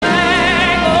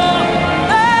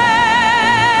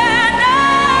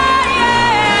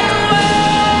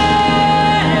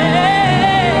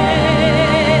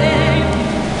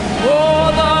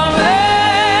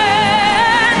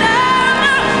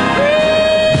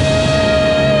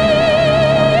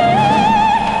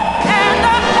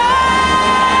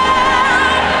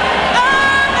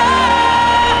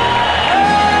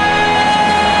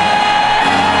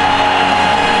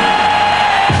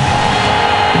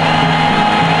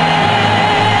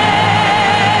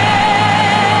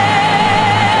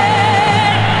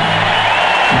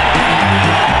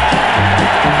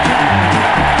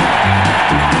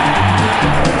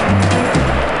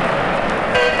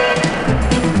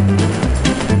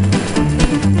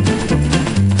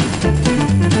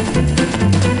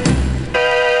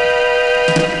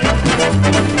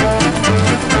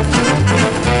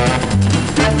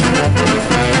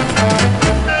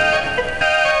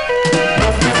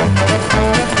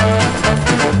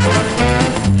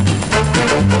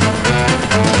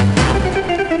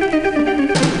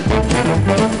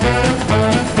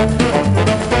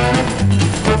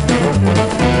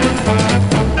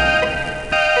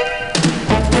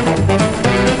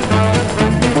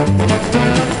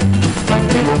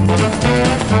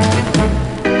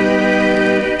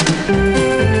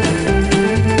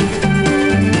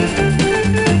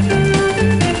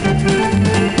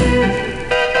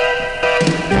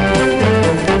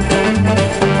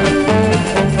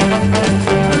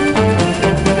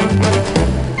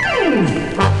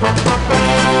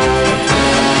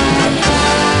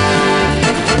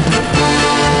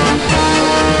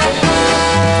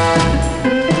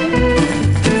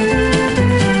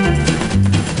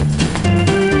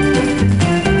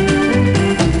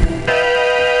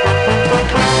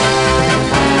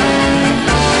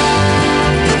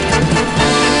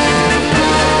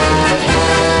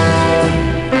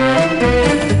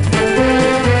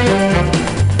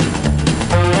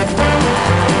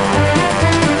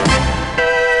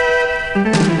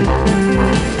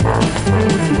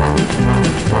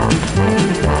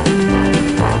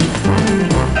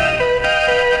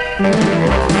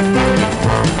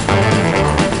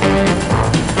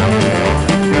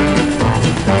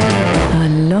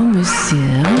Alors, monsieur.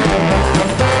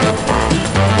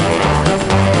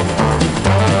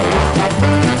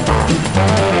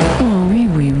 Oh oui,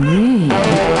 oui, oui.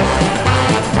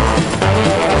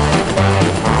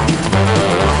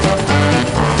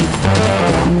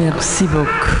 Merci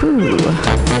beaucoup.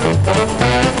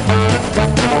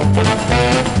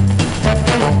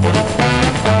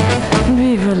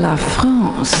 Vive la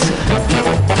France.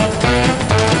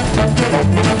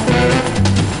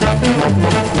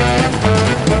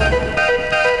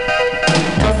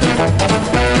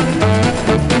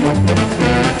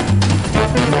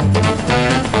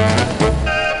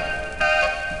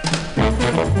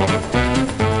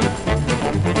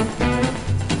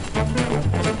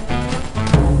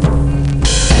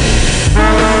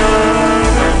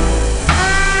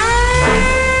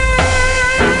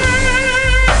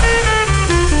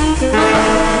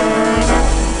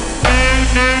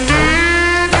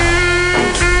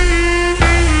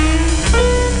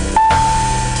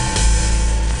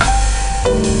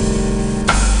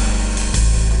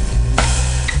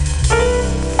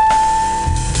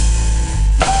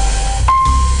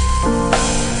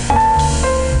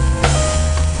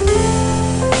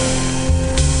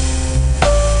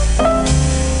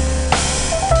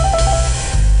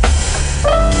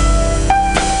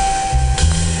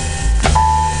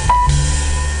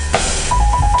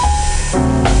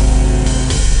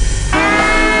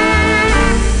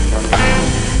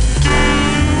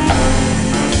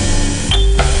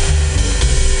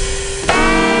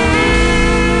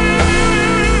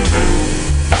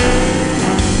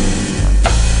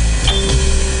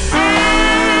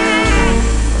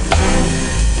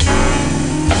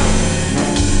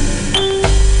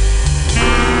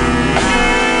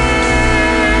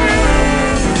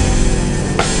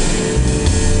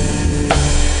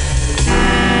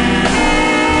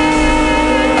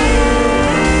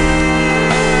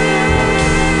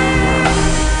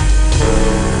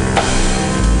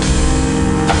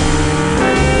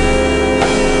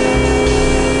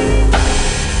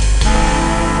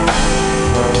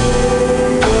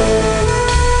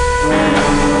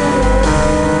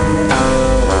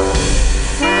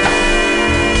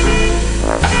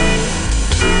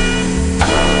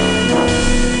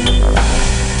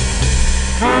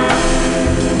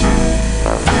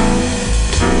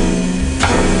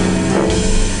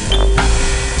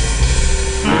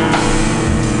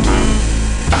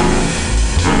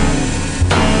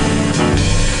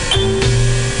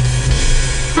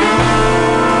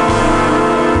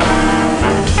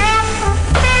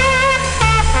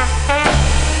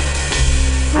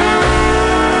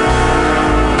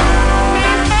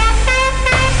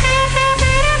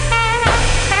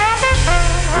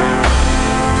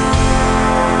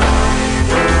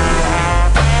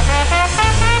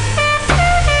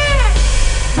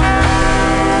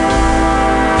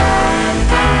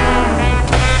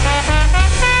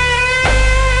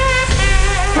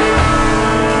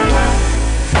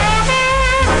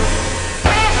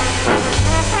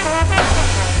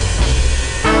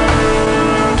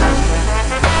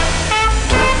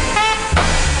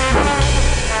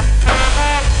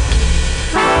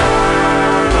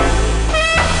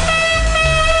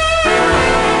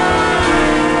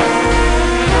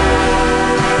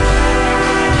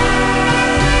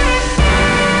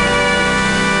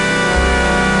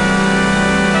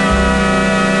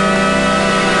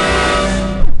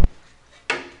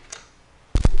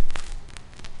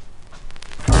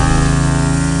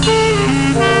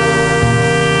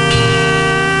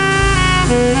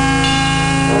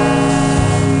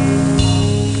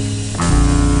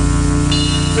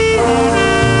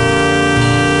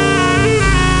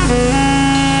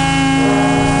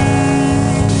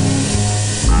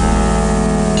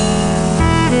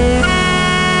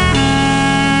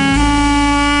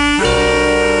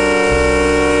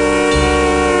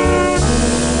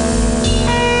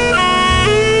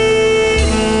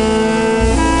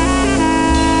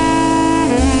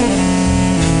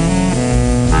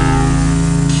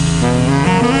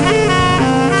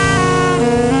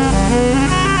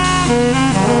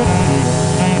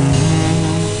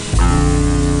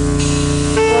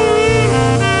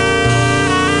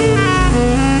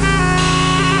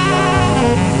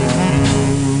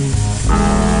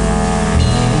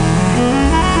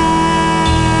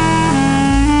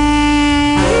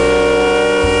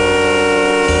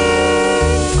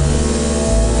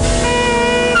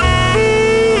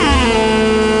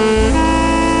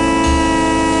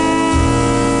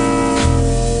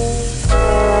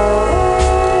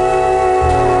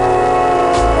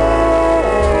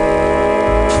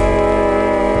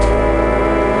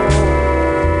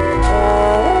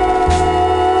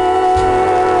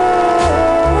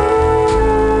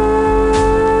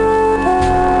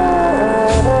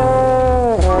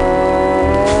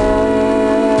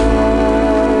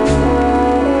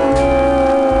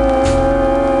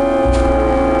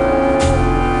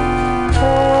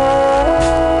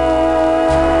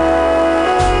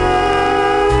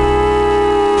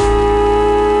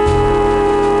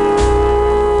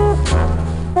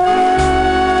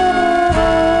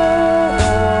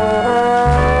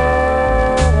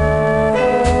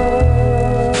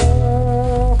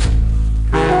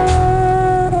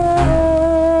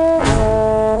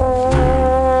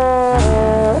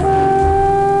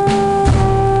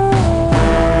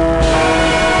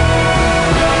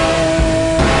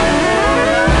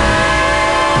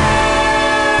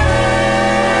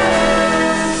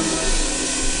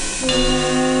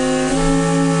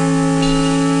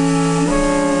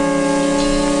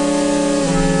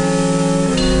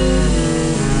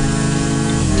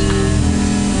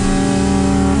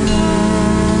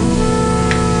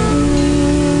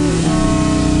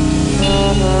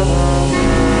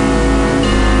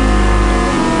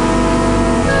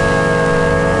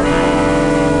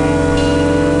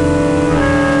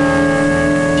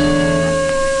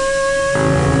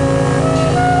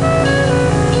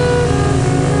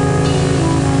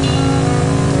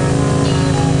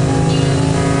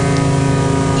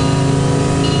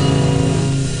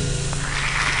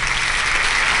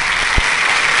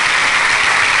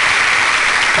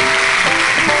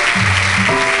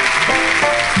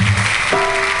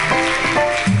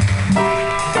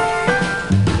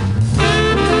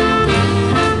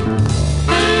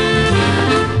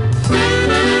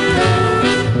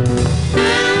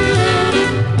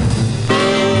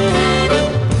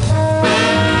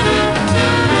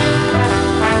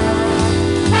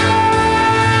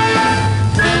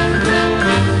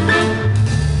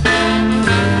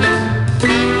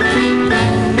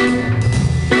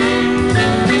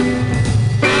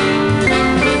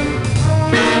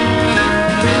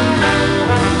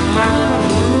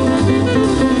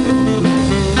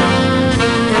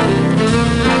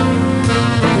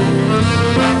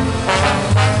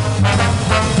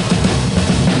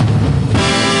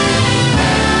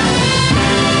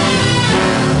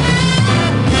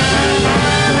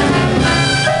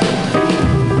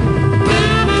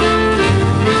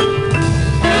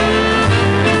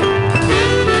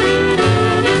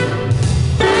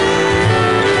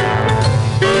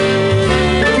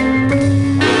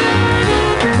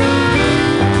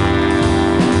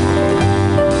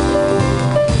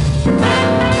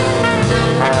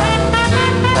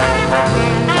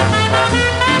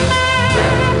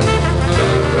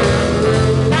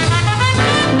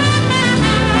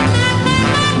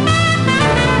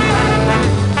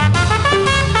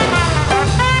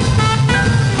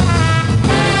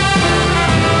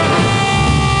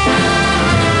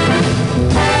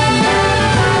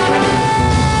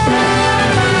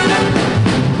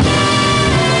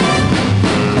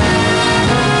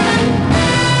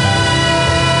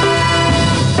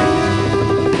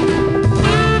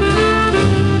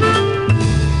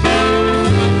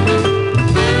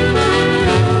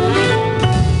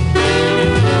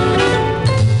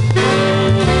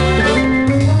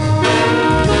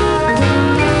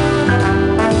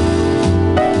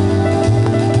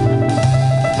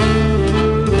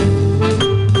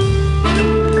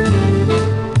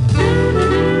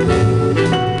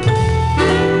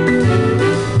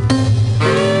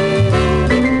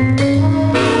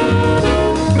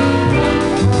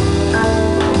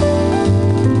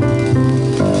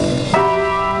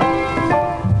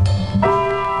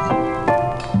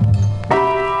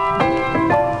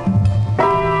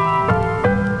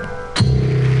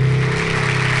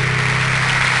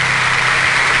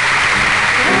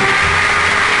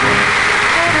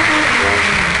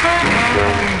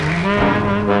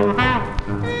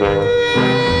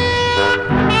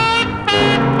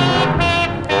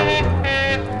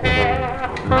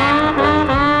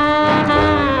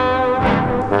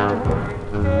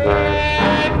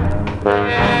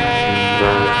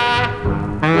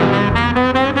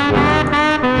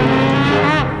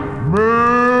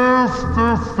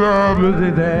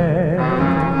 music there.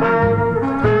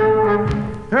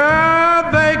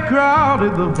 And they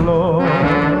crowded the floor.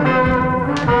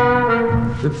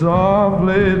 It's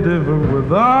awfully different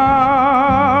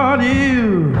without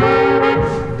you.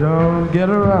 Don't get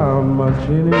around much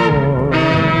anymore.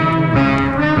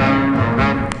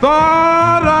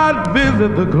 Thought I'd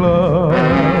visit the club.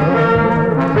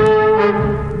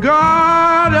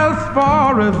 Got as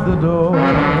far as the door.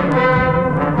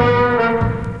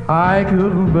 I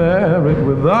couldn't bear it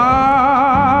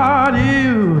without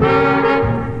you.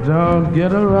 Don't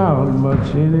get around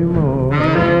much anymore.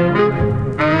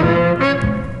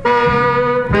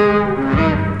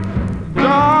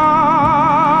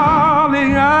 Darling,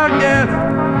 I guess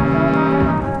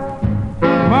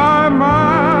my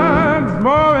mind's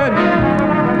more at ease.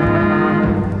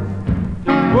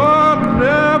 But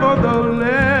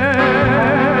nevertheless,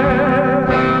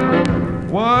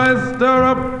 why stir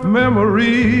up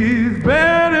memories?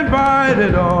 Been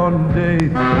invited on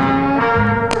dates.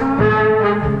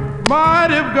 Might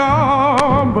have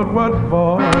gone, but what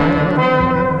for?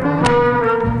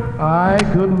 I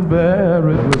couldn't bear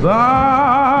it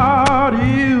without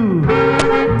you.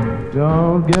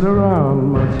 Don't get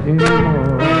around much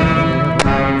anymore.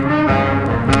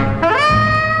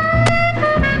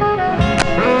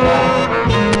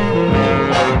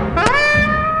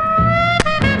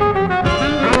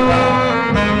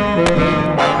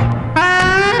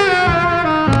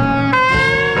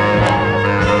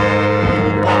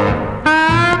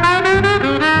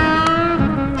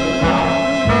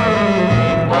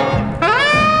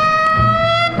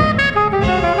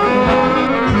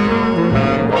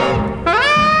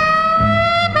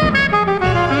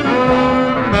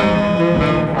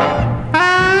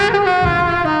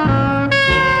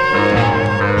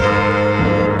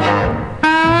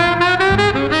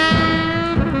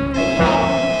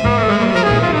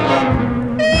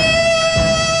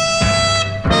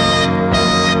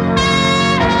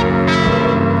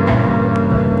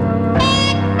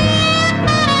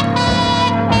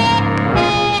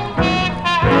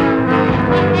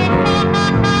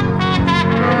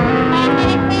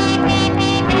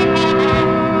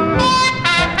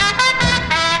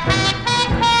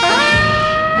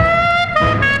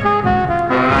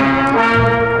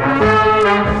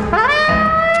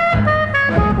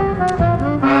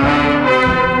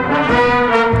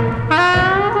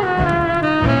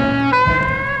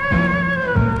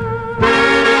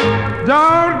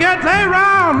 Don't get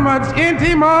around much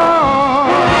anymore.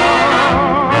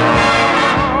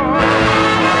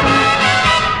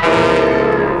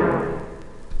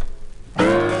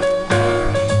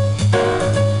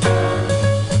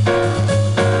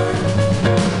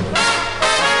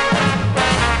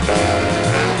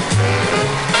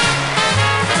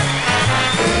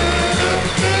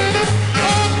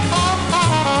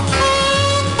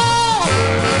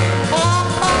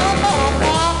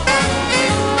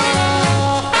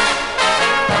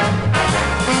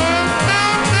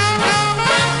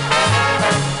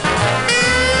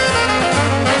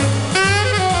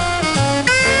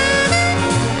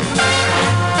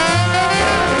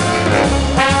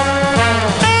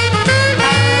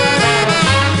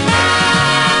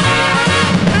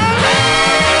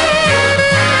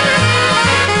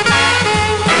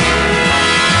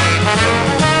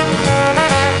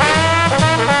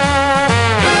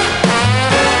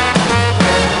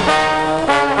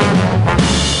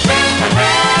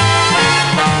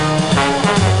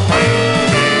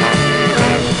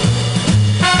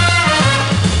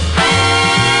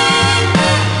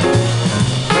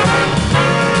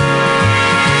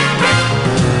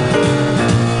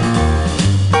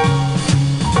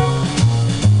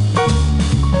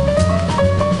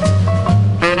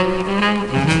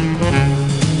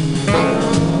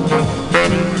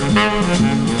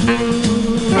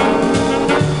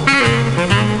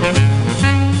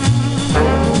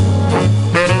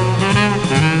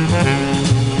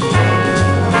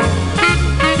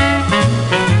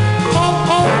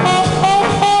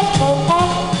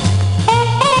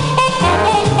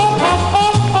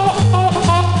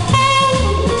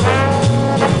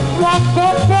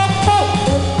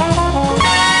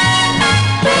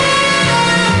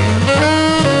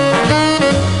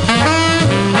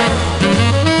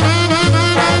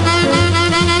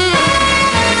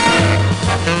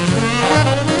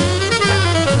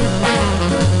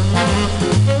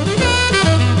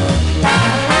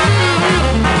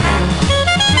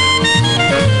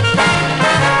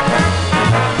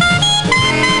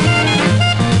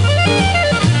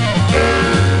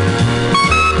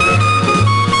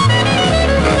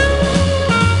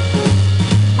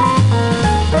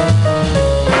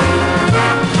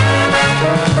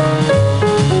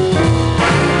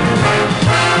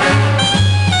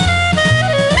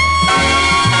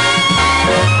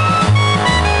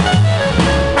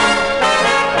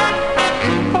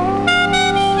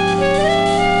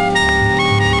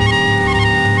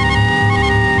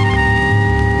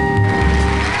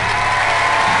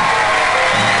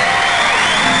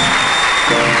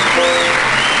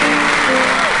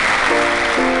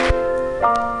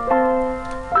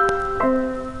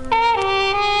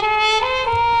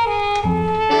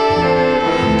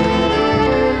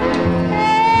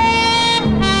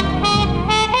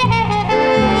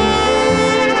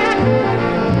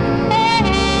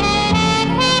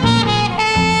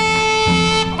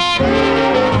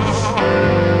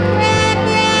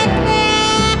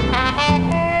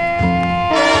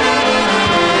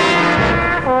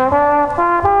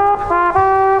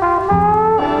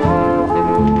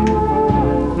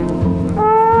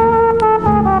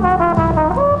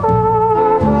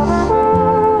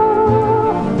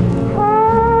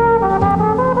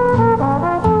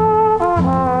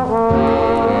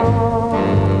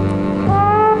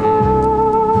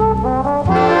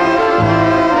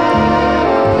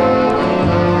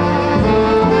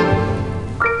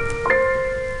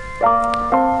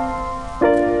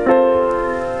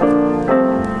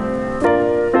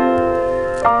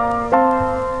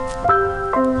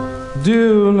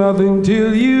 nothing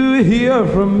till you hear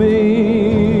from me.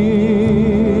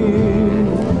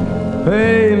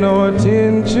 Pay no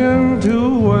attention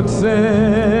to what's said.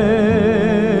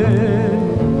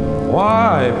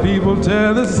 Why people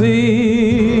tear the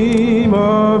seam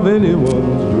of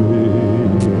anyone's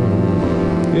dream.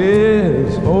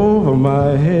 It's over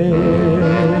my head.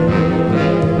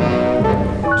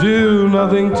 Do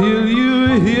nothing till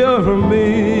you hear from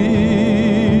me.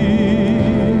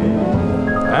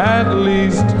 At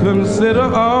least consider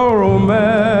our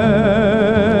romance.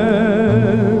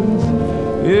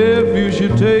 If you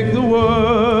should take the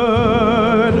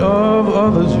word of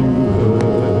others you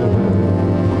heard,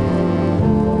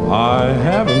 I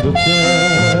haven't a chance.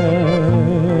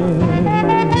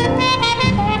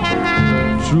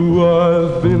 True,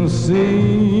 I've been seen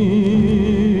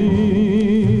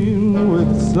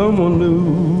with someone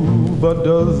new, but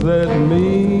does that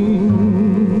mean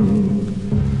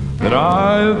that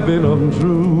I've been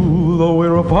untrue? Though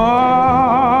we're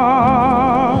apart,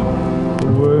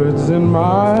 the words in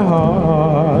my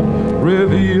heart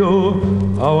reveal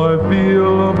how I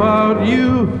feel about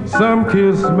you. Some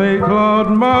kiss may cloud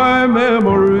my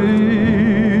memories,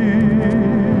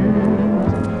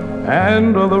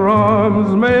 and other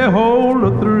arms may hold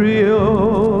a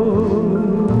thrill.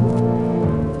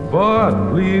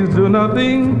 But please do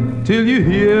nothing till you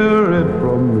hear it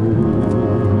from me.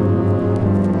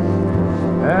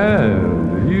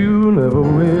 And you never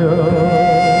will.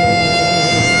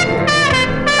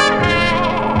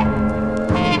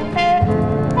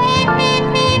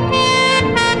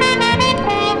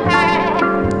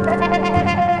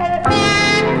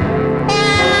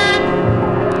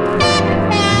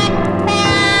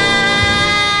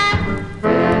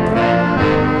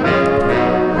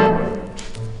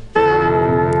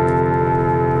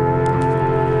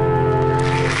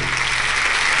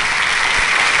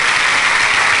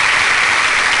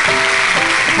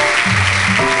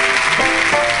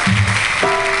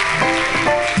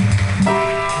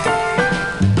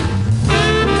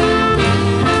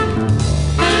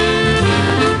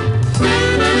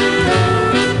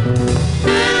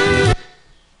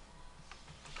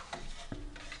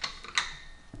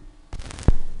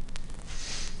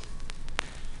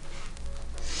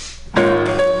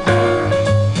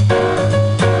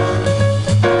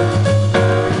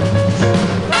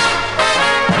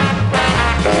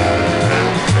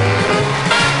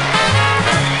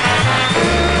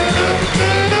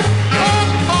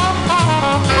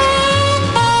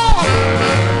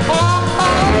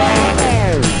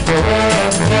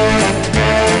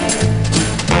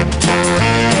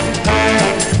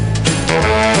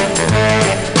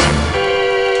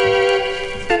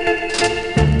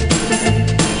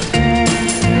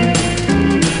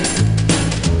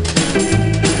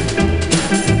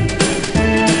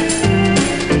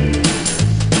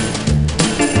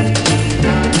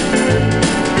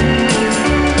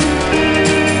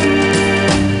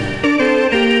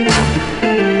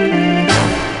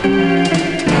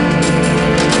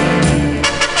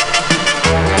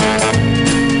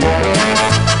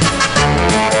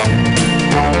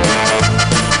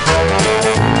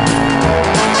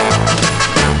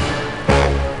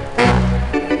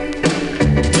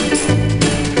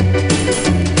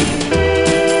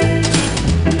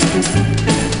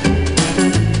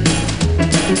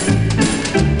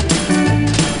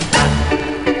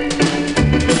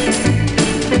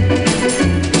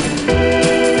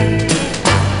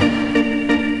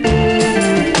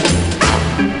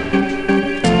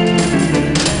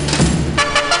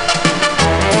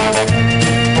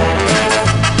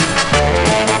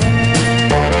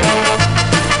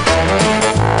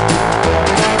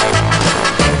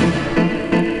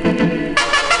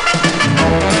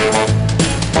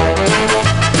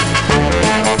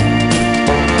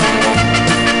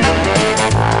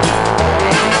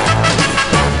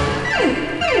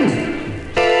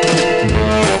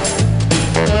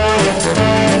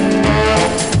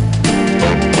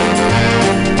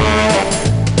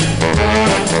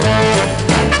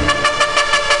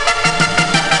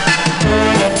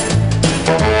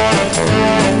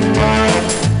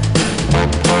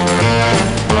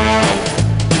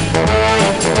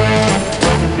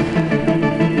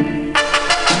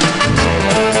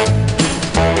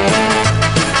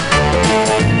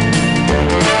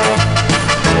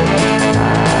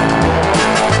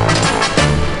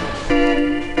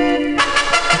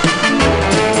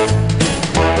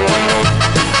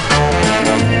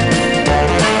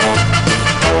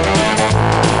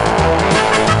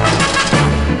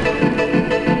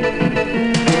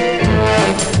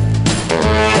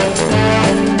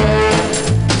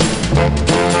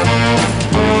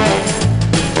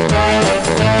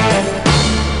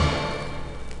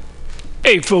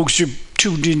 Hey folks, you're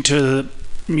tuned into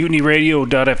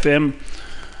MutinyRadio.fm.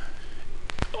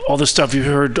 All the stuff you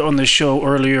heard on the show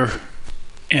earlier,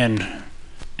 and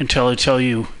until I tell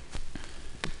you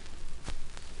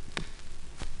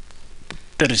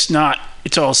that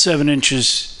it's all 7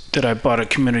 inches that I bought at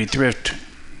Community Thrift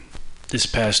this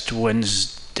past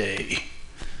Wednesday.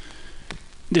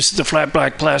 This is the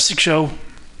FlatBlackPlastic show.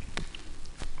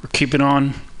 We're keeping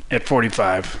on at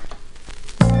 45.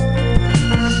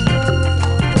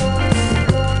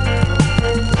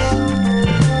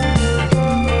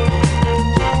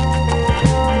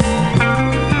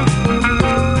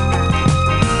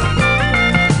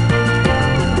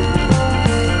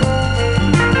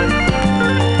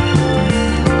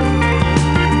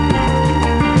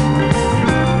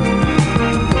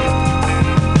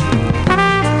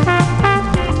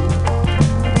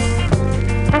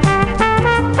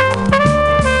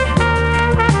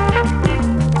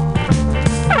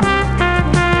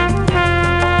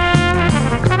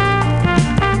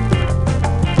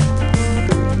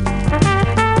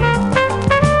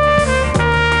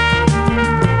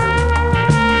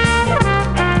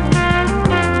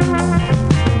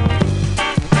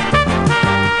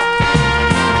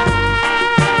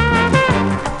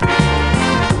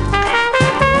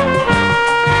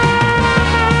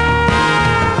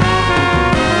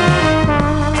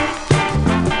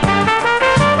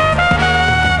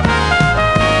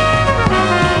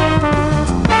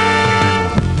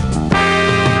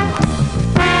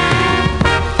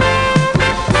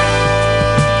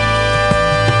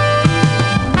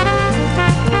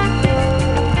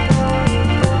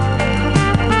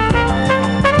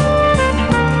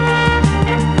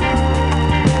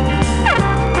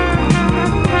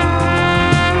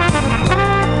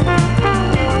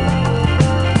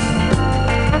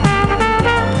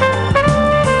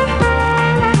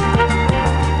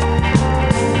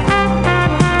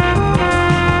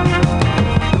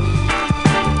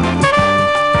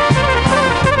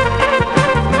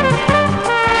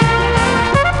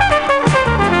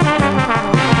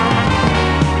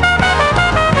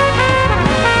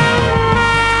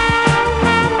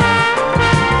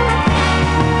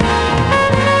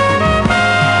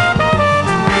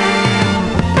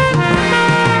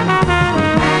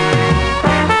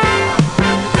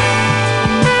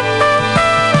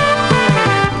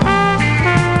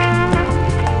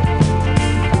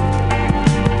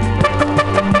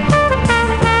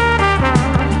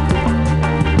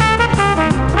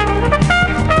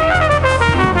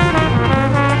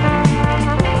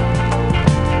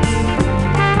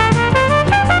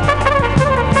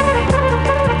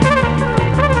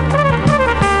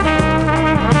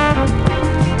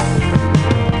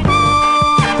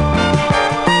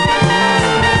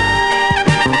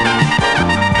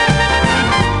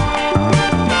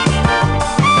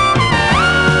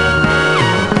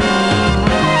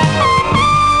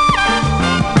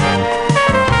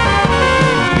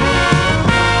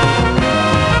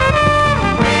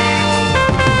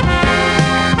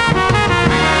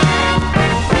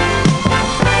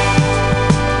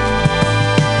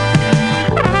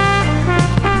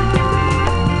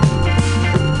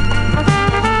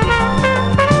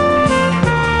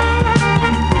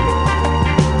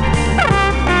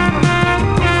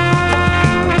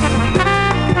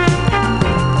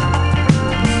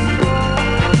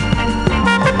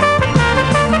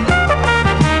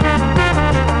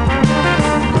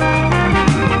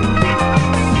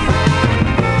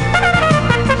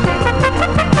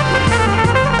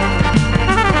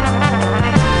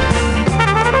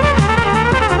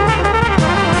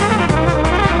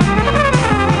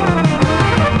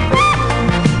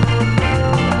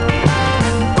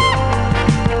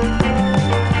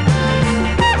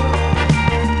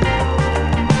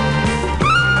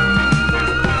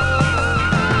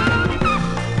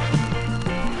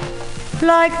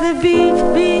 Like the beat,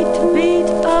 beat, beat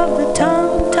of the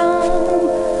tom-tom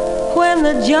when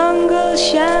the jungle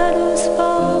shadows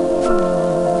fall.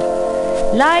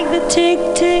 Like the tick,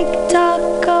 tick,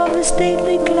 tock of a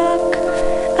stately clock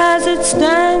as it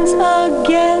stands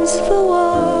against the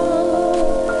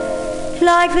wall.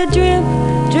 Like the drip,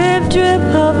 drip, drip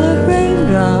of the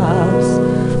raindrops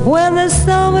when the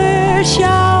summer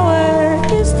shower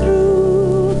is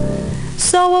through.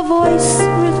 So a voice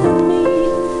within me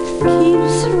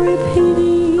keeps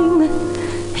repeating,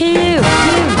 you,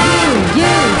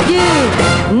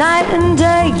 night and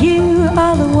day, you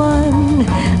are the one.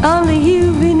 Only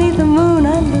you beneath the moon,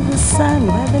 under the sun,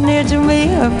 whether near to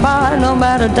me or far. No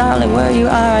matter, darling, where you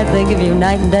are, I think of you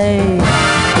night and day.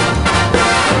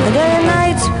 Day and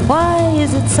night, why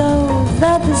is it so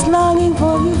that this longing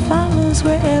for you follows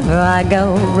wherever I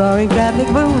go? Roaring traffic,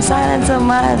 boom, silence of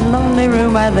my lonely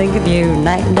room. I think of you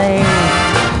night and day.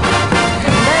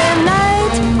 Day and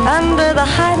night, under the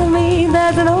height of me,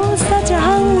 there's an old such a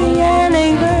hungry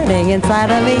yearning burning inside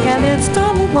of me. And this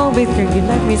storm it won't be through. You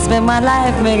let me spend my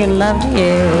life making love to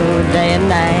you day and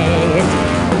night.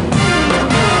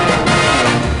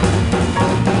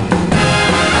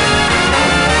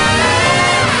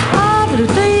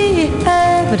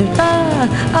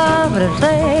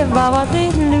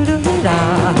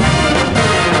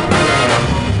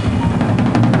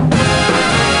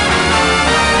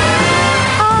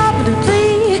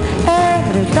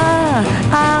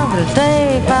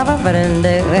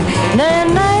 Day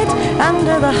and night,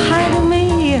 under the height of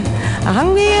me, a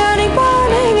hungry yearning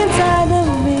burning inside of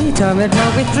me. Torment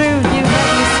won't be through. You let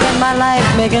me spend my life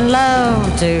making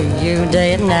love to you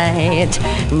day and night,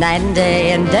 night and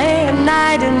day, and day and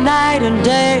night, and night and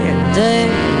day, and day,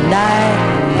 night,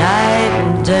 night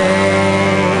and day.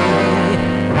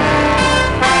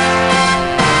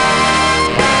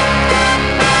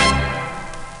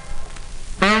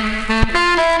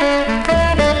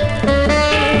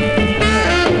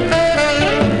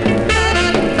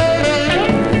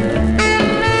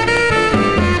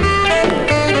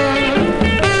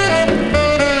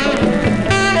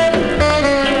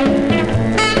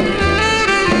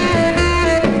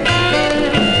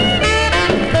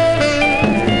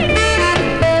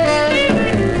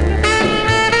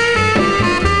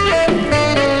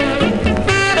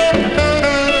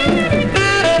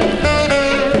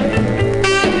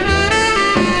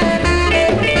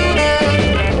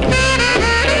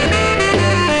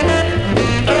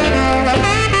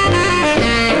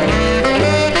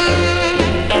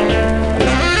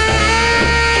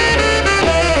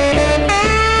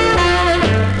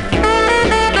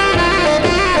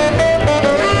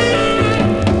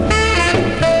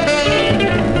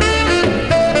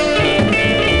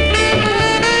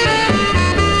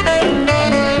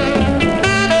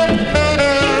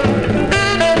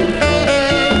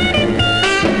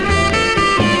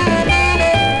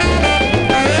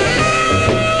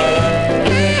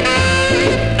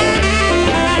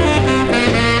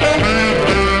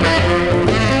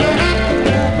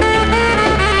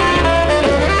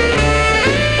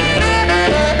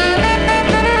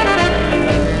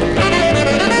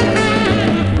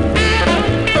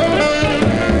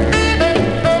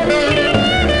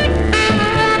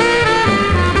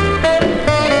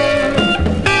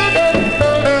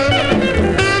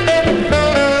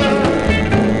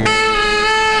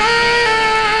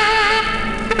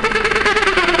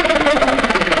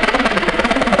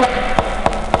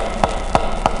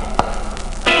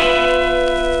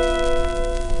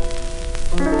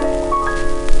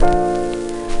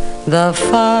 The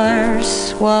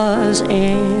farce was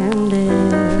ended,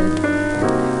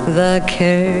 the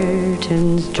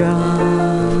curtains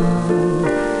drawn,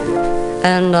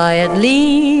 and I at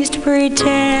least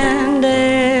pretended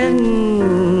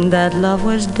that love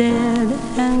was dead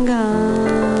and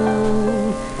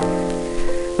gone.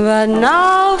 But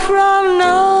now from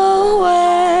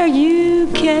nowhere you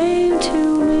came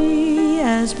to me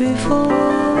as before,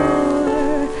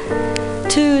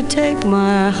 to take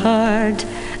my heart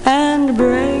and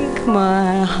break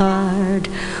my heart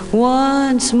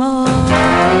once more.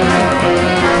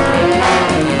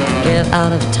 Get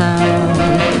out of town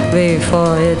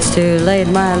before it's too late,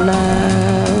 my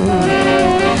love.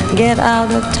 Get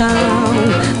out of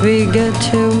town, be good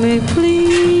to me,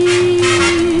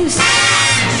 please.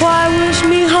 Why wish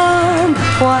me harm?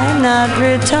 Why not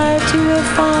retire to a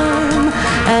farm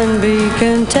and be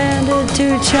contented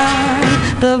to charm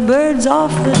the birds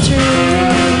off the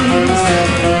trees?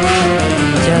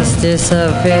 Just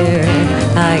disappear,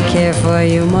 I care for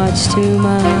you much too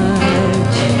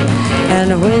much.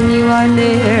 And when you are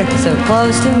near, so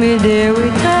close to me, dear, we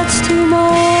touch too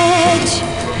much.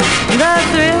 The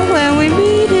thrill when we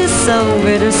meet is so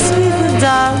bittersweet, but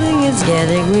darling, it's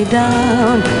getting me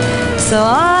down. So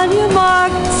on your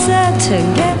mark, set to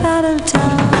get out of town.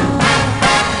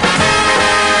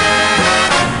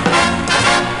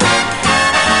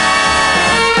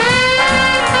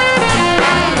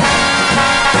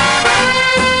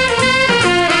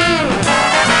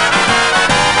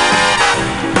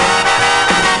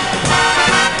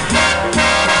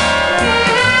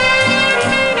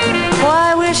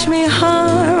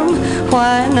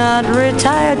 Why not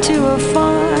retire to a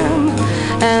farm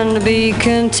and be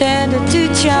contented to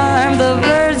charm the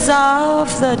birds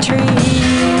off the trees?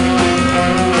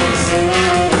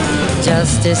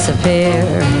 Just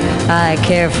disappear, I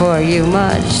care for you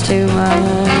much too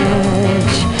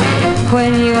much.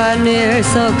 When you are near,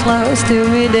 so close to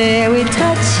me, dear, we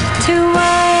touch too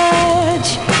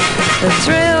much. The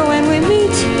thrill when we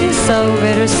meet is so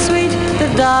bittersweet. The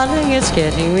darling is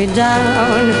getting me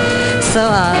down. So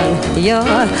on your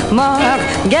mark,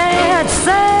 get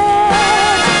set,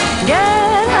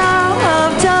 get out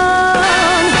of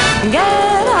town,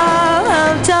 get out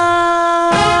of town.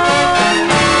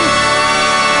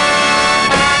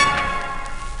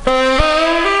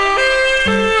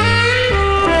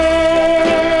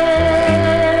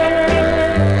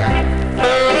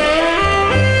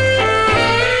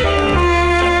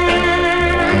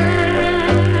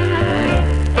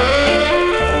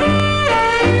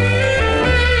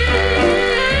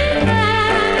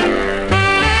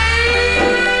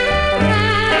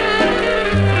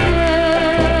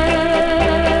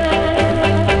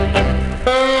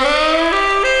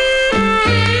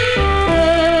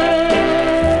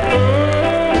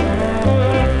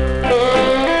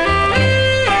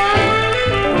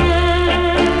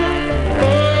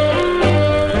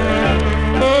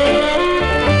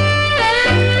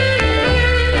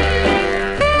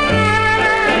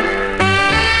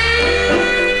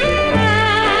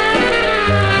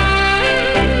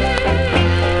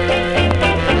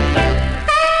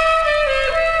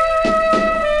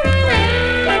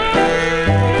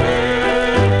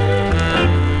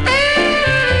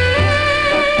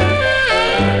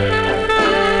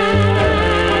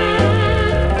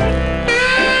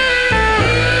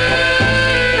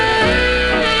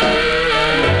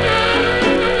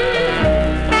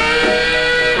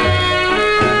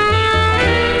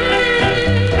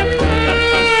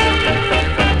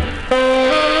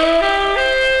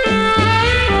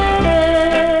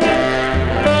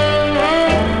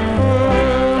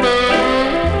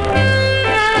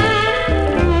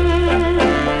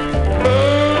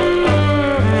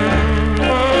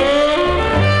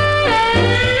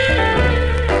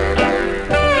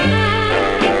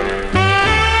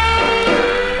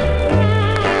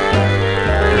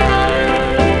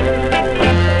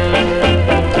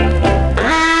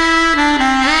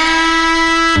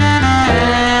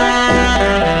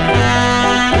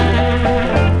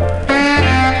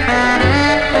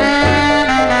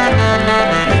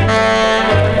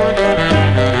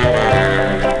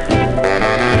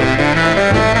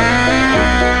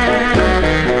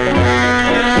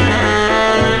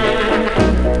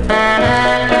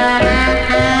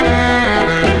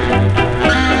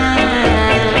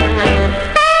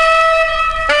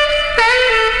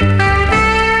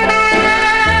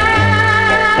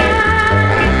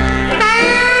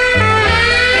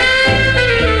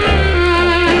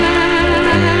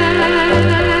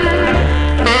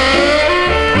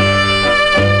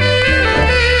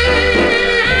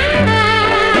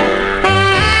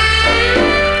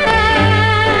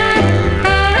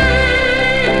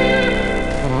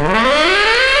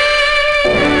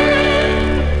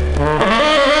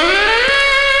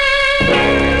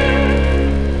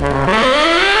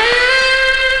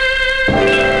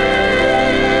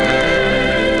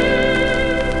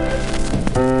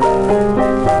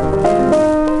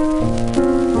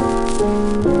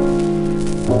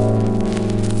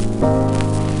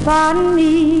 Pardon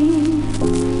me,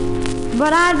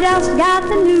 but I just got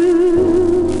the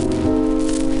news.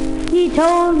 He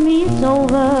told me it's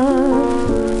over,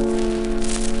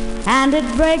 and it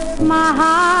breaks my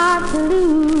heart to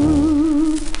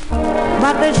lose.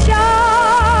 But the show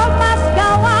must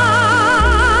go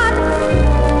on,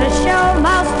 the show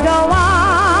must go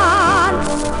on.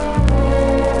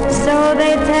 So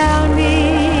they tell me.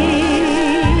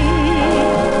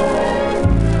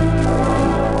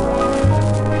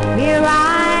 Here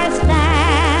I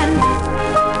stand,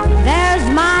 there's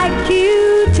my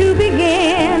cue to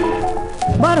begin.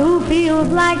 But who feels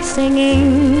like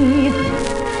singing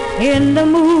in the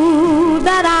mood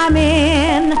that I'm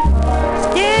in?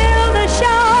 Still the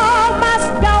show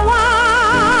must go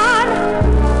on,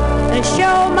 the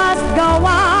show must go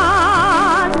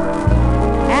on,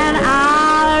 and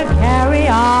I'll carry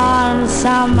on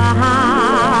somehow.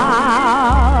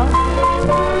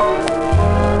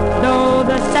 Though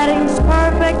the setting's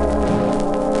perfect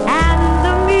and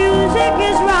the music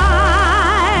is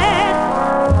right,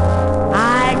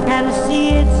 I can see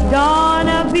it's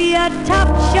gonna be a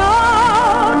tough show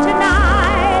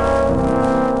tonight.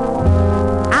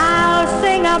 I'll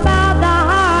sing about the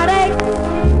heartache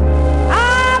a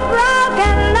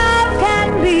broken love can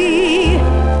be,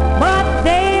 but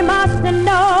they must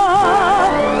know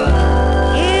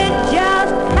it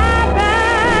just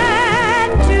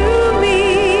happened to me.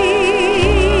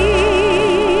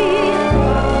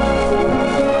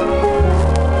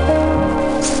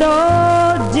 So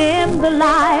dim the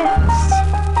lights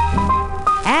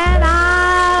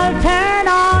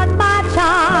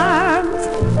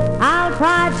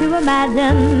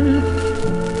imagine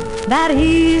that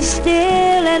he's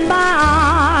still in my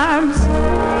arms.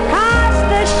 'Cause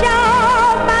the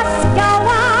show must go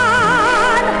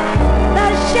on. The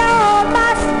show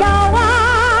must go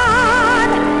on.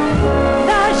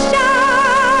 The show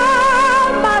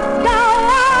must go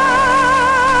on.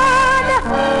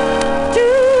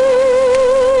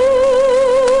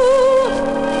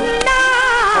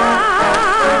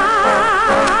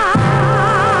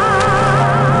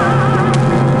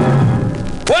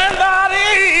 When that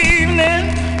evening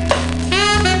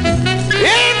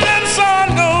sun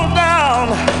goes down,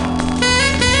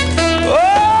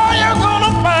 oh, you're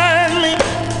gonna find me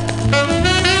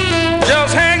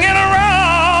just hanging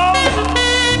around,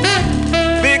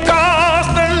 because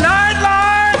the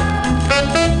nightlife,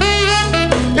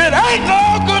 it ain't no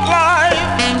good life,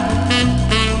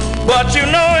 but you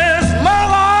know it's my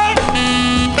life.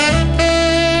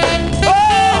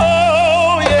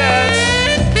 Oh, yes.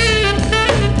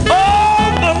 All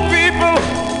the people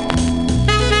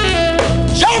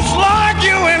just like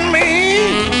you and me,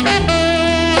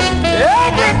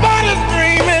 everybody's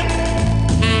dreaming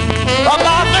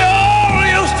about the old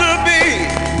used to be.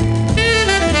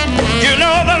 You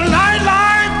know the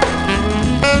nightlife,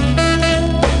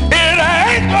 it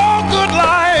ain't no good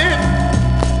life.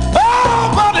 Oh,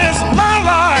 but it's my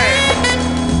life.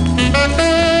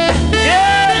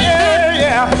 Yeah, yeah,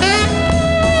 yeah.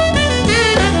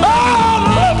 Oh,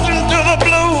 listen to the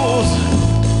blues.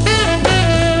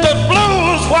 The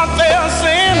blues, what they're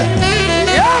saying.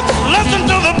 Yes, listen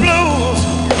to the blues.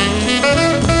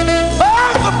 Oh,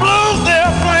 the blues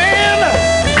they're playing.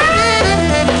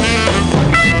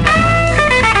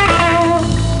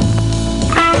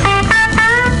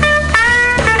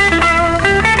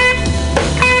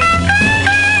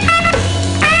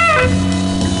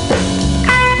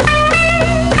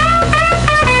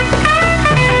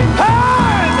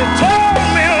 Hey, they told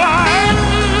me life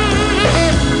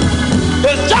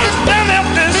is just an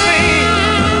empty scene.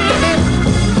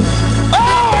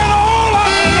 Oh, an old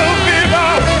avenue fever,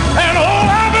 an old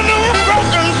avenue of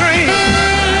broken dreams.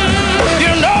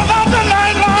 You know that the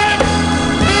nightlife,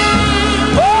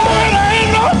 oh, it ain't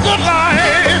no good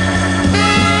life.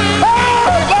 Oh,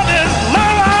 but it's my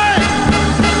life.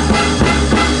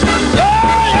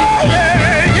 Yeah, yeah,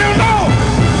 yeah. You know,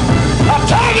 I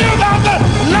tell you about the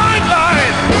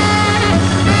nightlife.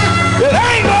 It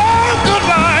ain't no good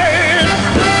life.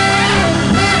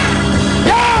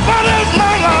 Yeah, but it's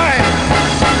my life.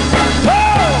 Oh,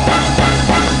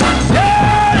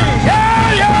 yeah,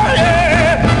 yeah, yeah,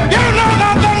 yeah. You know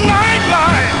that the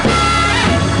nightlife,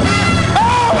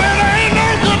 oh, it ain't no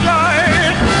good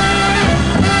life.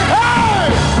 Hey,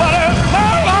 but it's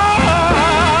my life.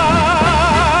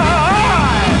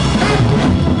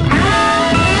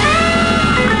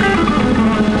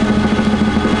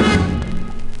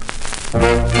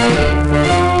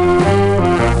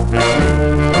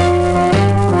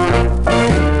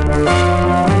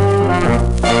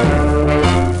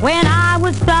 When I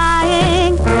was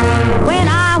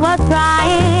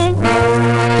trying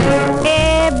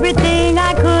everything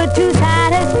I could to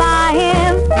satisfy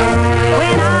him.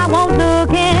 When I won't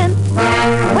looking,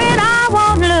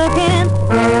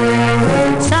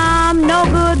 some no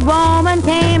good woman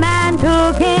came and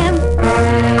took him.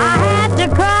 I had to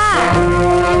cry,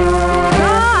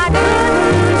 oh, I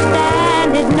couldn't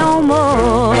stand it no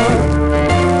more.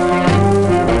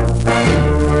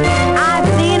 I've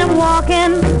seen him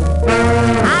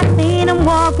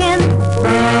walking,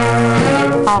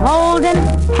 a holding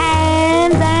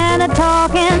hands and a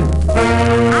talking.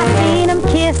 I seen him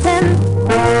kissing,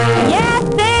 yes,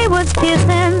 they was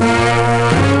kissing.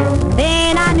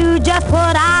 Then I knew just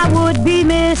what I would be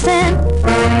missing.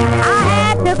 I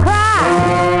had to cry,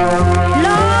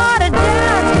 Lord, I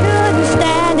just couldn't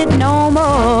stand it no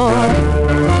more.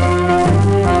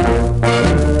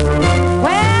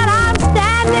 Well, I'm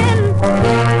standing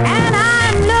and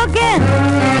I'm looking,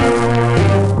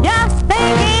 just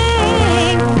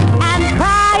thinking and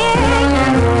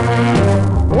crying,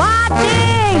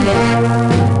 watching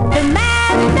the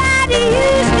man that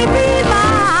used to be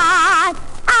mine.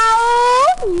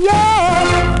 Oh,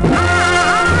 yeah.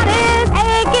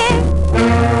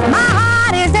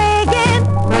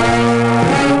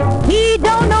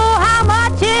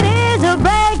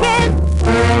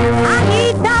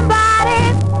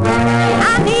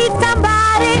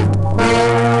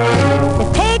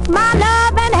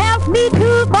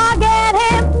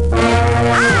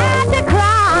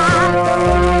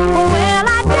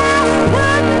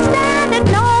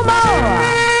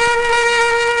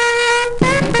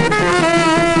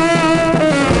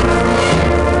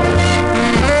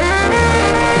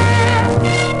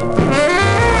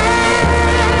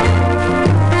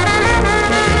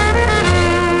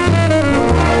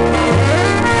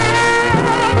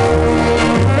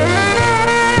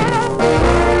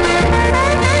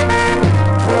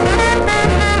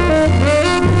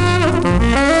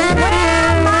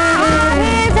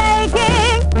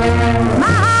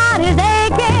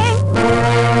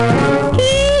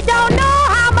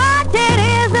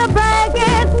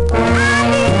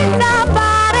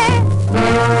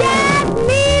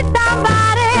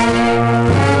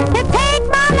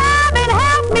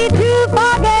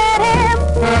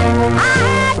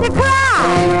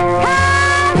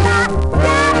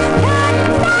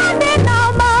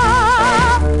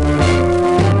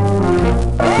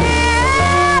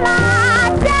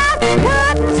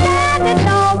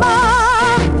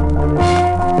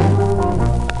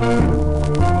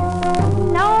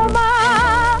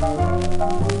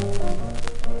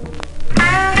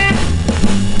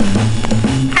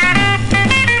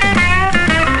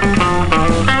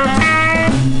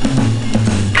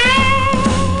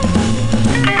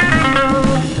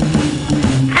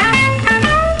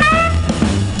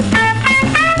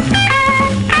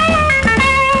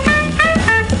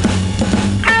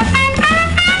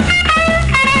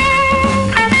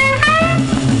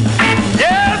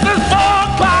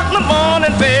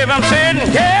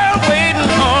 sitting here waiting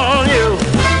on you.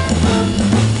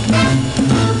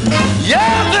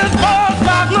 Yes, it's 4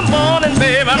 o'clock in the morning,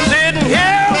 babe. I'm sitting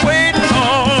here waiting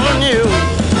on you.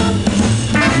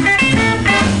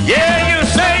 Yeah, you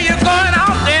say you're going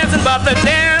out dancing, but the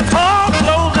dance hall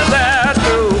closes at 2.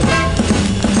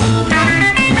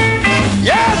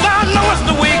 Yes, I know it's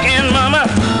the weekend, mama,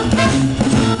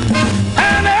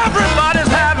 and everybody's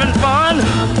having fun.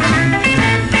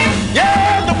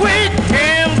 Yeah, the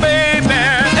weekend, baby,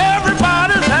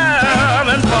 everybody's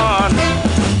having fun.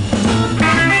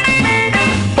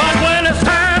 But when it's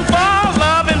time for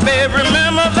loving, babe,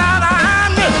 remember that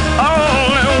I'm the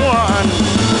only one.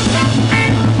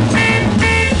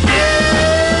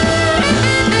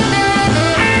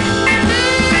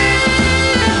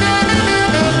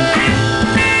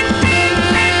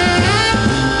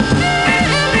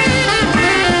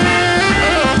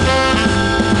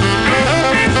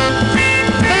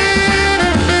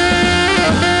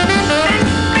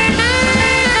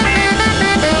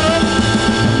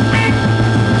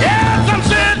 Yes, I'm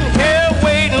sitting here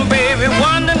waiting, baby,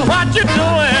 wondering what you're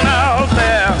doing out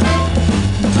there.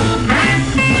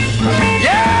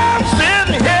 Yeah, I'm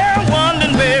sitting here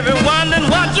wondering, baby, wondering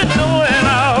what you're doing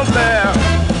out there.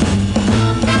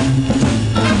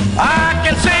 I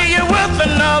can see you with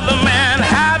another man,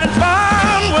 having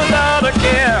fun without a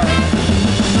care.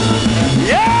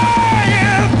 Yeah,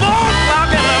 it's 4 o'clock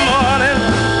in the morning.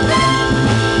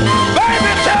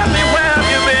 Baby, tell me, where have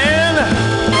you been?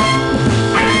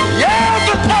 Yes,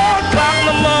 it's 4 o'clock in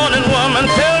the morning, woman.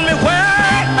 Tell me,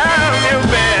 where have you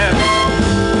been?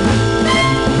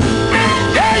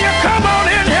 Yeah, you come on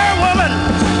in here, woman,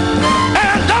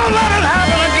 and don't let it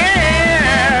happen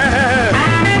again.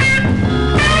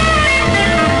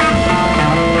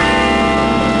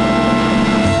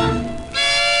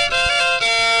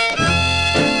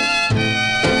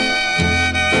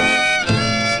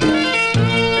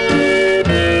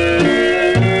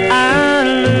 I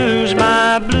lose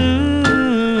my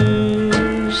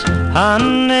blues,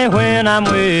 honey, when I'm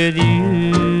with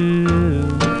you.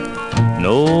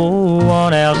 No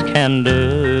one else can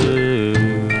do.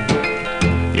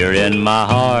 You're in my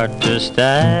heart to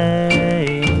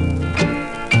stay.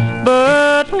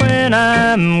 But when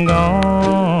I'm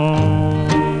gone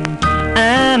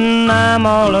and I'm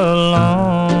all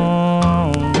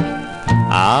alone,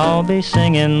 I'll be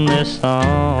singing this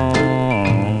song.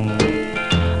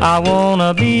 I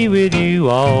wanna be with you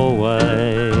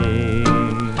always.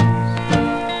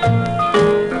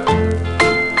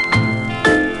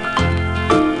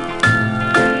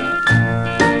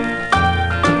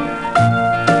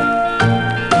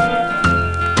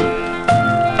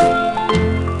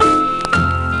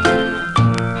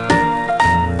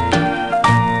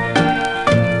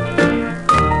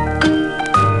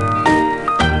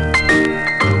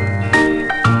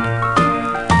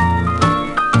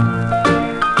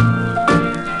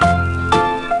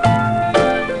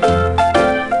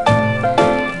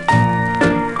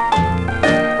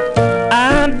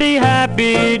 I'd be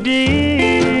happy,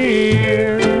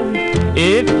 dear,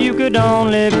 if you could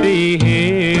only be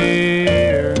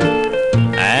here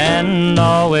and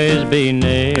always be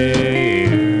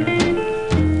near,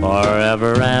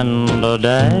 forever and a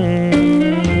day.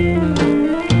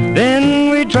 Then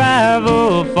we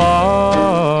travel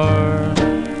far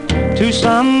to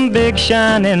some big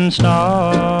shining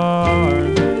star,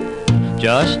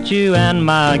 just you and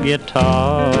my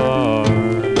guitar,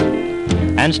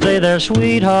 and stay there,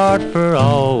 sweetheart, for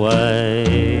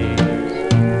always.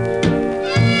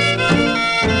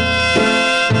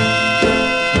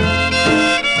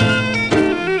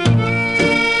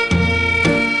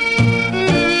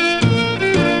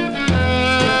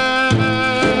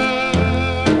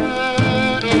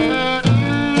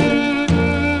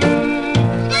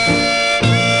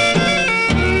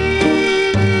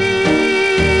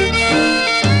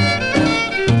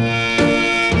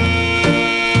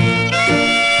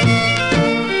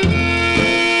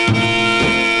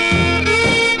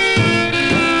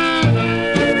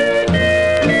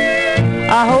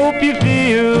 I hope you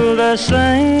feel the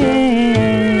same.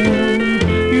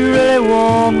 You really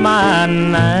want my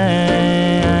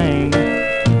name.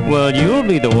 Well, you'll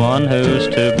be the one who's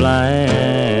to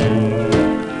blame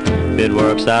if it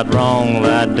works out wrong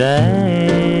that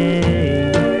day.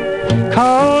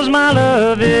 'Cause my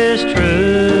love is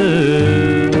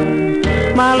true.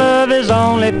 My love is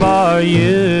only for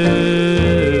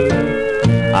you.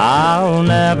 I'll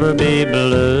never be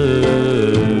blue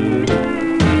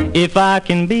if I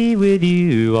can be with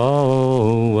you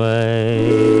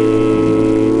always.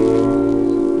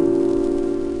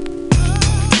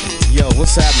 Yo,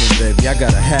 what's happening, baby? I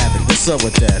gotta have it. What's up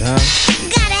with that, huh?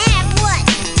 Gotta have what?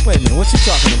 what you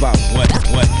talking about? What?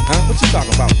 Huh? What you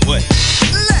talking about? What?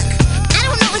 Look, I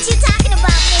don't know what you talking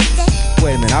about, mister.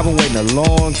 Wait a minute, I've been waiting a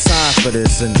long time for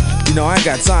this, and you know I ain't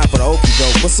got time for the okie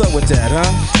doke. What's up with that, huh?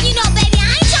 You know, baby,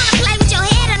 I ain't trying to play with your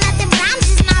head or nothing, but I'm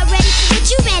just not ready for what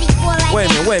you ready for right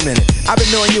now. Wait a minute. I've been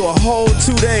knowing you a whole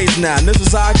 2 days now, and this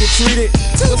is how I get treated?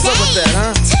 What's up with that,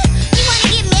 huh? You wanna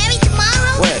get married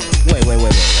tomorrow? Wait.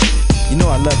 You know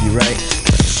I love you, right?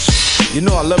 You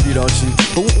know I love you, don't you?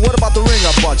 But what about the ring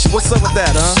I bought you? What's up with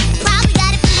that, huh? Probably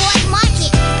got it from Boy's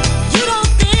Market. You don't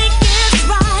think it's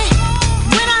right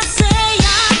when I say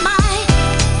I might.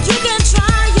 You can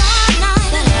try your night,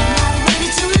 but I'm not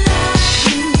ready to love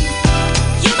you.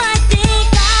 You might think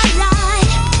I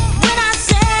lied when I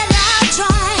said I'll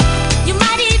try. You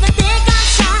might even think I'm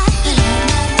shy, but I'm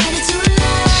not ready to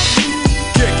love you.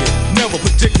 Kick it, never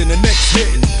predicting the next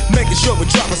hitting. Making sure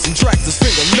we're dropping some tracks that's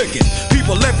finger licking.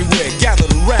 People everywhere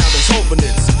gathered around us hoping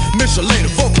it's Michelin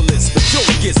vocalist. But Joe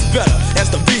gets better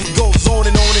as the beat goes on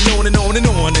and on and on and on and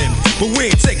on. But we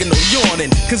ain't taking no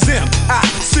yawning, cause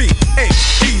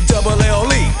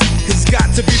M-I-C-H-E-L-L-E has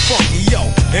got to be funky, yo.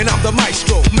 And I'm the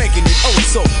maestro, making it oh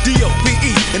so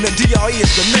D-O-P-E, and the D-R-E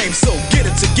is the name. So get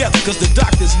it together, cause the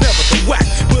doctor's never the whack.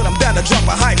 But I'm down to drop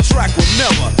a hype track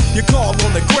whenever you call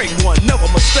on the great one. Never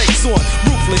mistakes on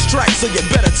ruthless tracks, so you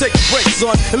better take a break,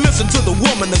 son, and listen to the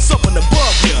woman that's up and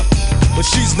above you, but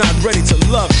she's not ready to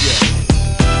love you.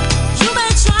 You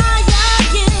may try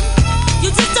again,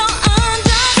 you just don't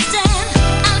understand.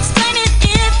 I'll explain it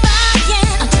if I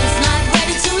can. I'm just not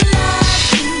ready to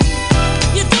love you.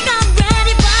 You think I'm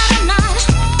ready, but I'm not.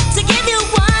 To give you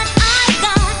what I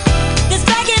got, this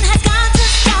begging has got to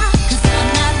stop, cause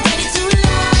I'm not ready to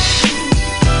love you.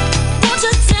 Won't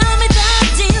you tell me the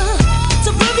deal, to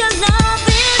prove your love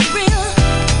is real?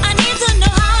 I need to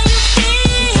know how you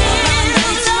feel. I'm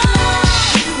ready to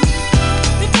love you.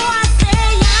 Before I say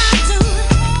I do,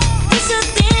 we should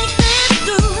think this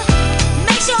through.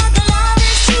 Make sure the love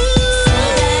is true, so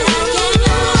that I can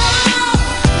know.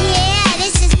 Yeah,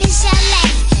 this is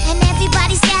Michelle, and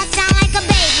everybody say I sound like a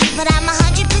baby, but I'm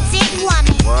 100%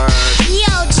 woman.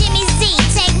 Yo, Jimmy Z,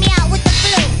 take me out with the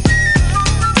flute.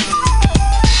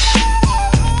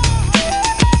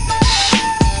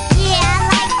 Yeah, I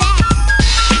like that.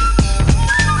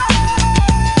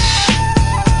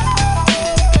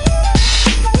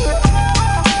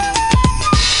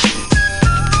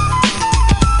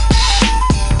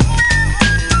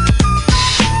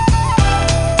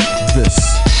 This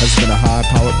has been a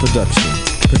high-powered production,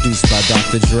 produced by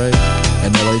Dr. Dre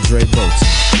and L.A. Dre Bolton.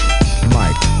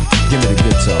 Mike, give me the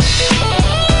guitar.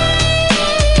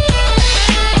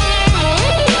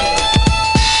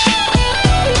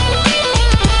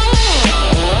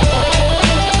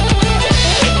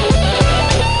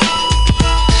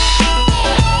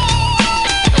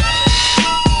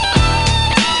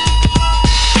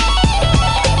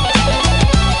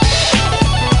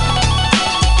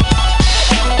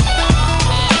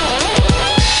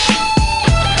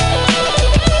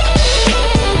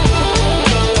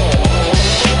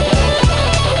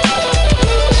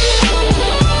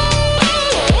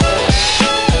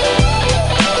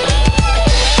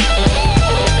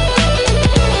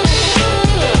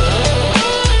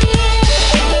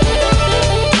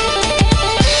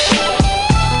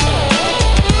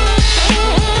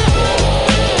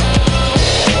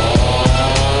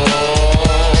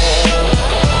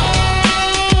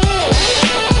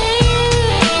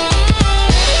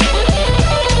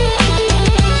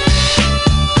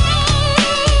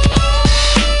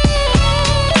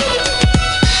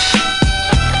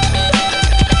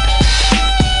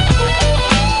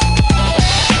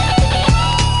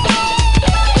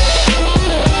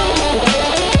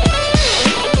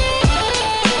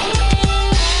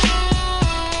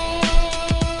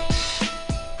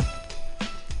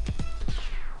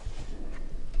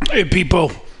 Hey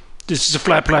people, this is the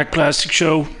FlatBlackPlastic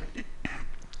show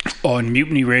on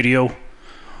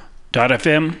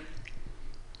MutinyRadio.fm.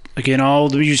 Again, all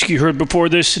the music you heard before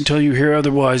this until you hear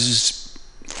otherwise is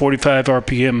 45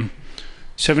 RPM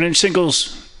 7-inch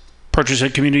singles purchased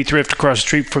at Community Thrift across the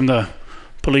street from the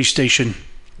police station.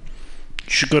 You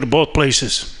should go to both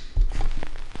places.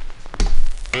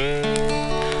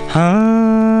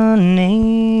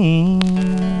 Honey,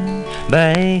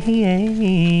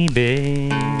 baby,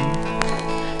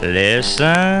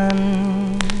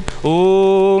 listen,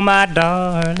 oh my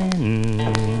darling,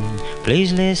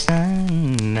 please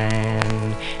listen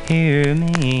and hear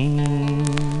me,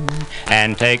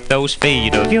 and take those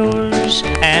feet of yours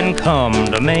and come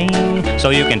to me,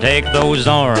 so you can take those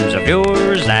arms of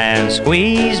yours and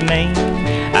squeeze me.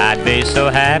 I'd be so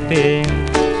happy,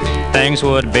 things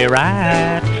would be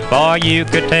right For you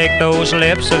could take those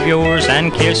lips of yours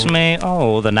and kiss me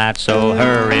all the night. So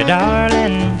hurry,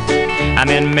 darling, I'm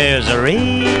in misery.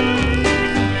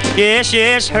 Yes,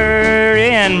 yes, hurry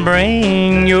and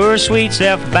bring your sweet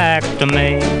self back to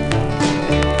me.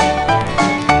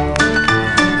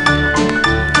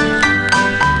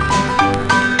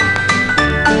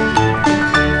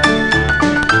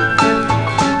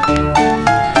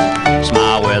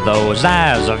 Smile with those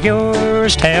eyes of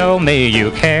yours, tell me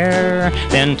you care.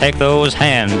 Then take those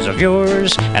hands of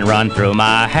yours and run through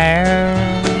my hair.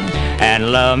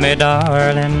 And love me,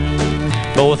 darling,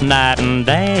 both night and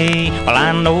day. Well,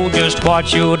 I know just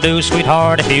what you'll do,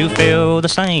 sweetheart. If you feel the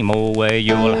same old way,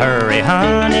 you'll hurry,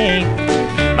 honey,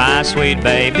 my sweet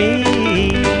baby.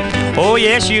 Oh,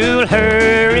 yes, you'll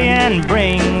hurry and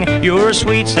bring your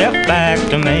sweet self back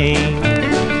to me.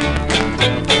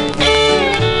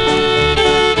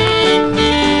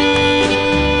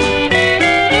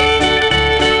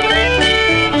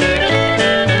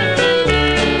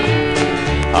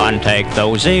 Take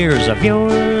those ears of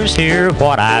yours, hear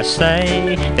what I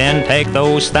say. Then take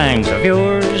those things of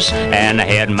yours and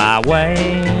head my way.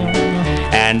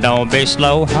 And don't be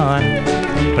slow, hon,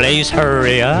 please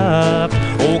hurry up.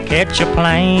 Oh, catch a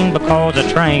plane because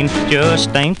a train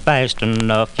just ain't fast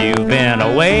enough. You've been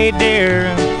away,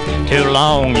 dear, too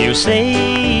long, you see.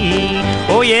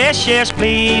 Oh, yes, yes,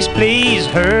 please, please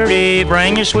hurry,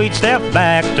 bring your sweet self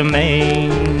back to me.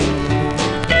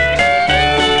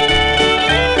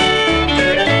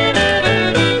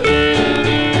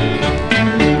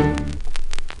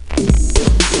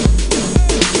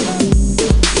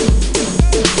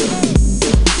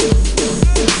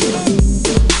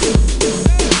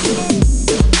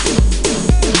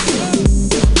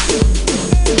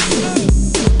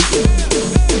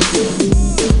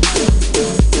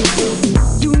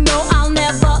 You know I'll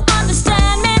never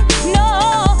understand men, no,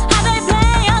 how they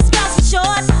play us gospel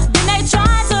short.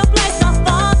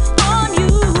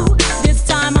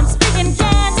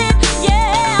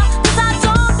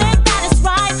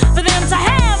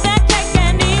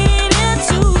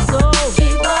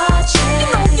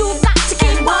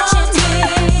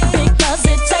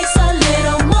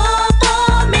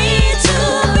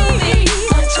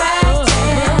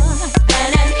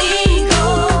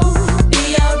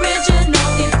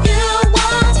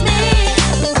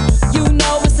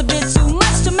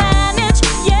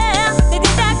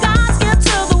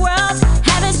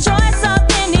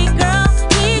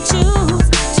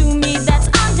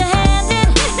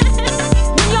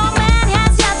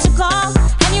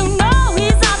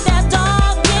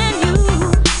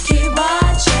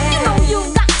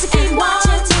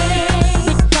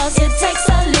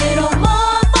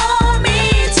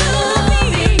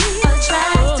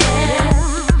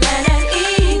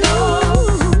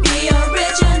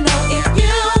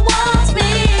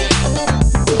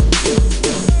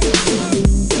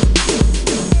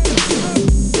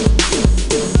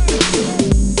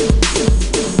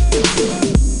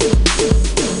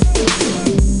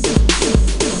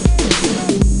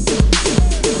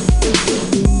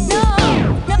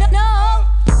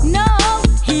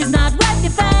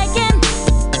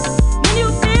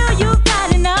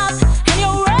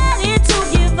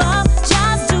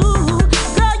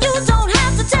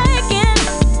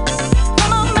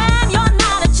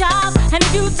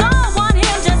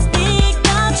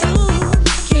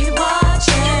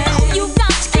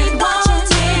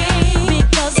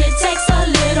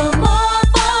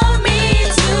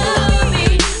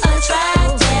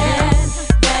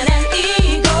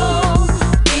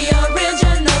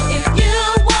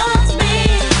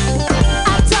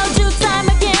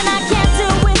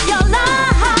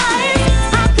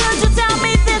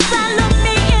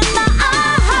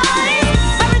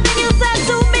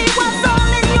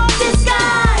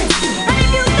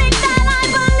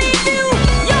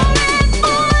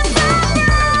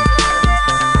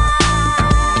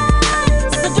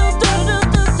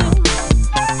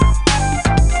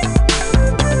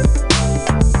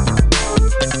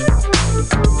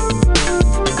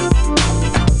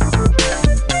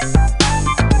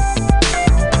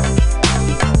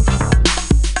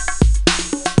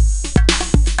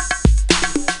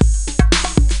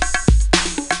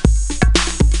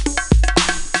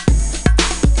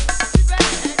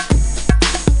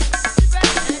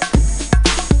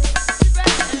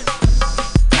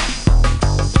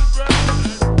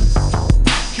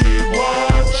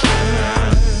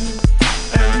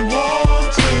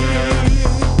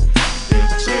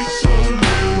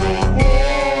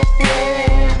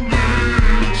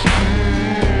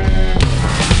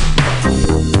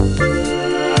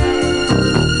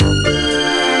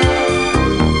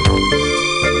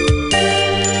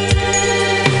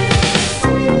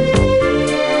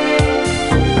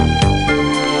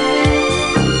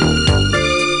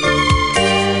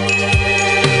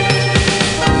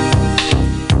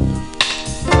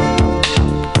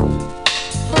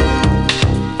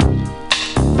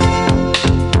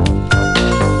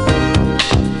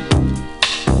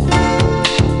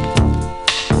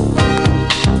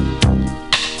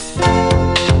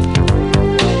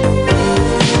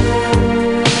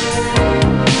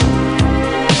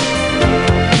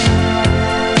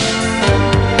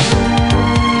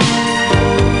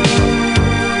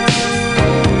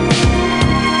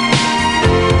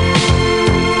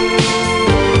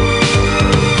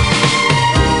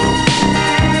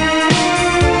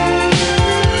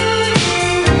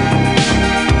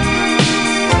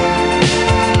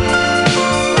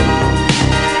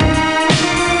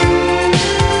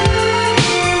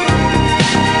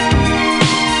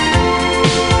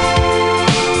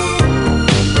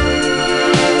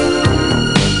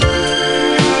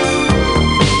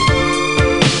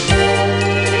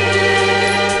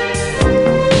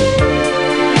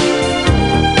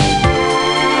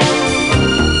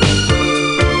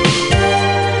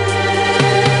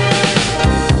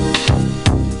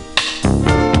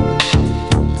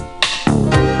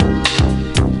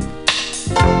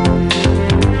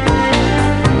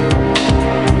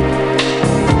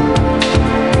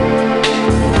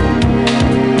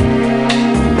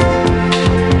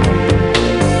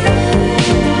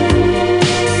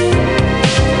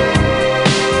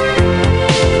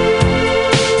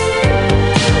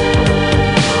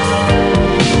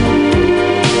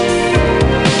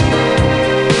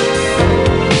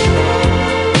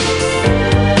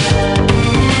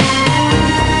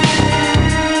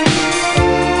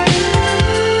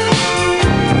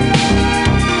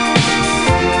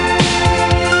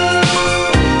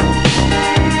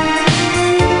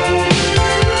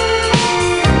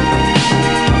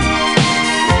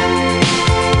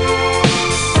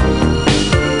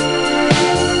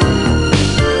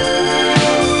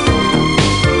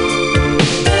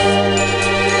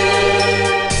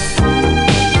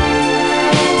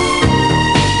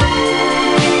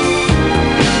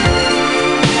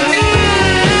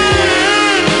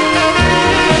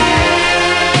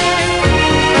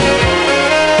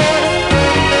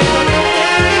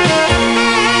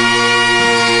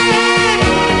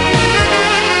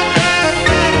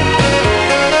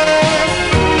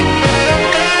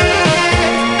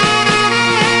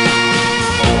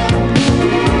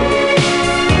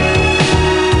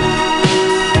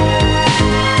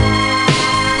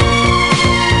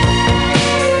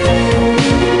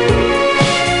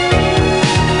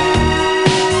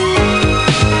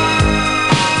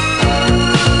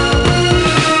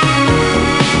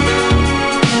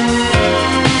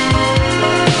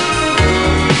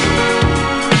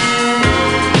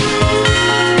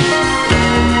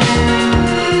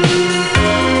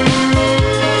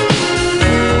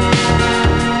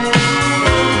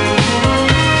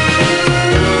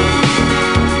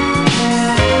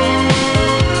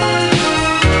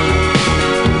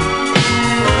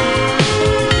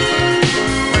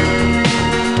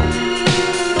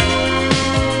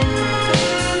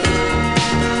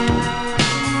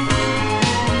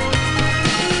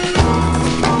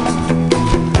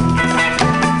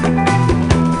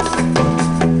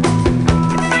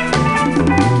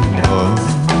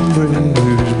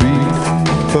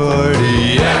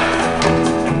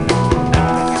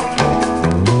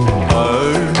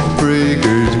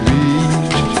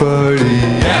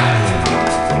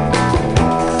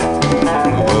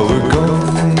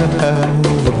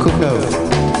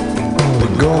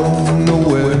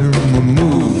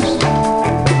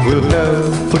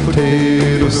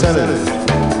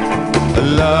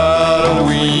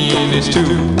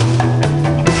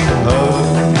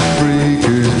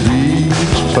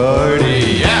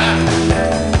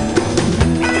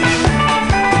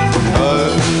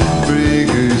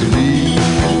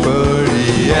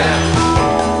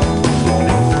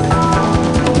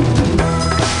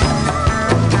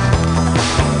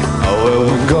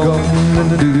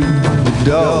 gonna do the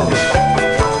dog.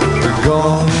 We're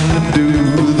gonna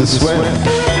do the swim.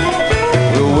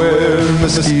 We'll wear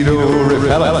mosquito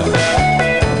repellent.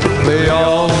 Play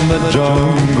on the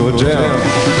jungle jam.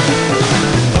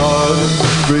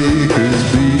 Heartbreakers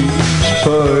Beach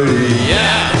Party.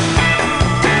 Yeah.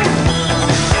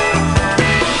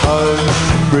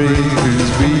 Heartbreakers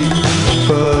Beach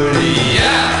Party.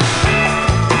 Yeah.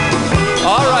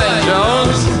 All right,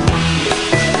 Jones.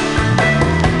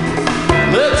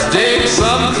 Let's dig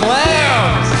some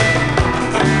clams.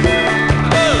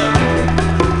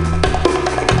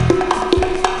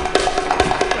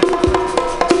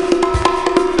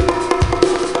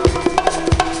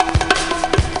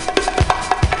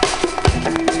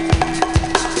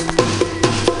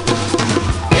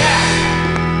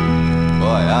 Boy,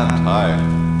 I'm tired.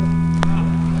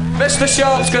 Mr.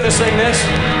 Sharp's gonna sing this.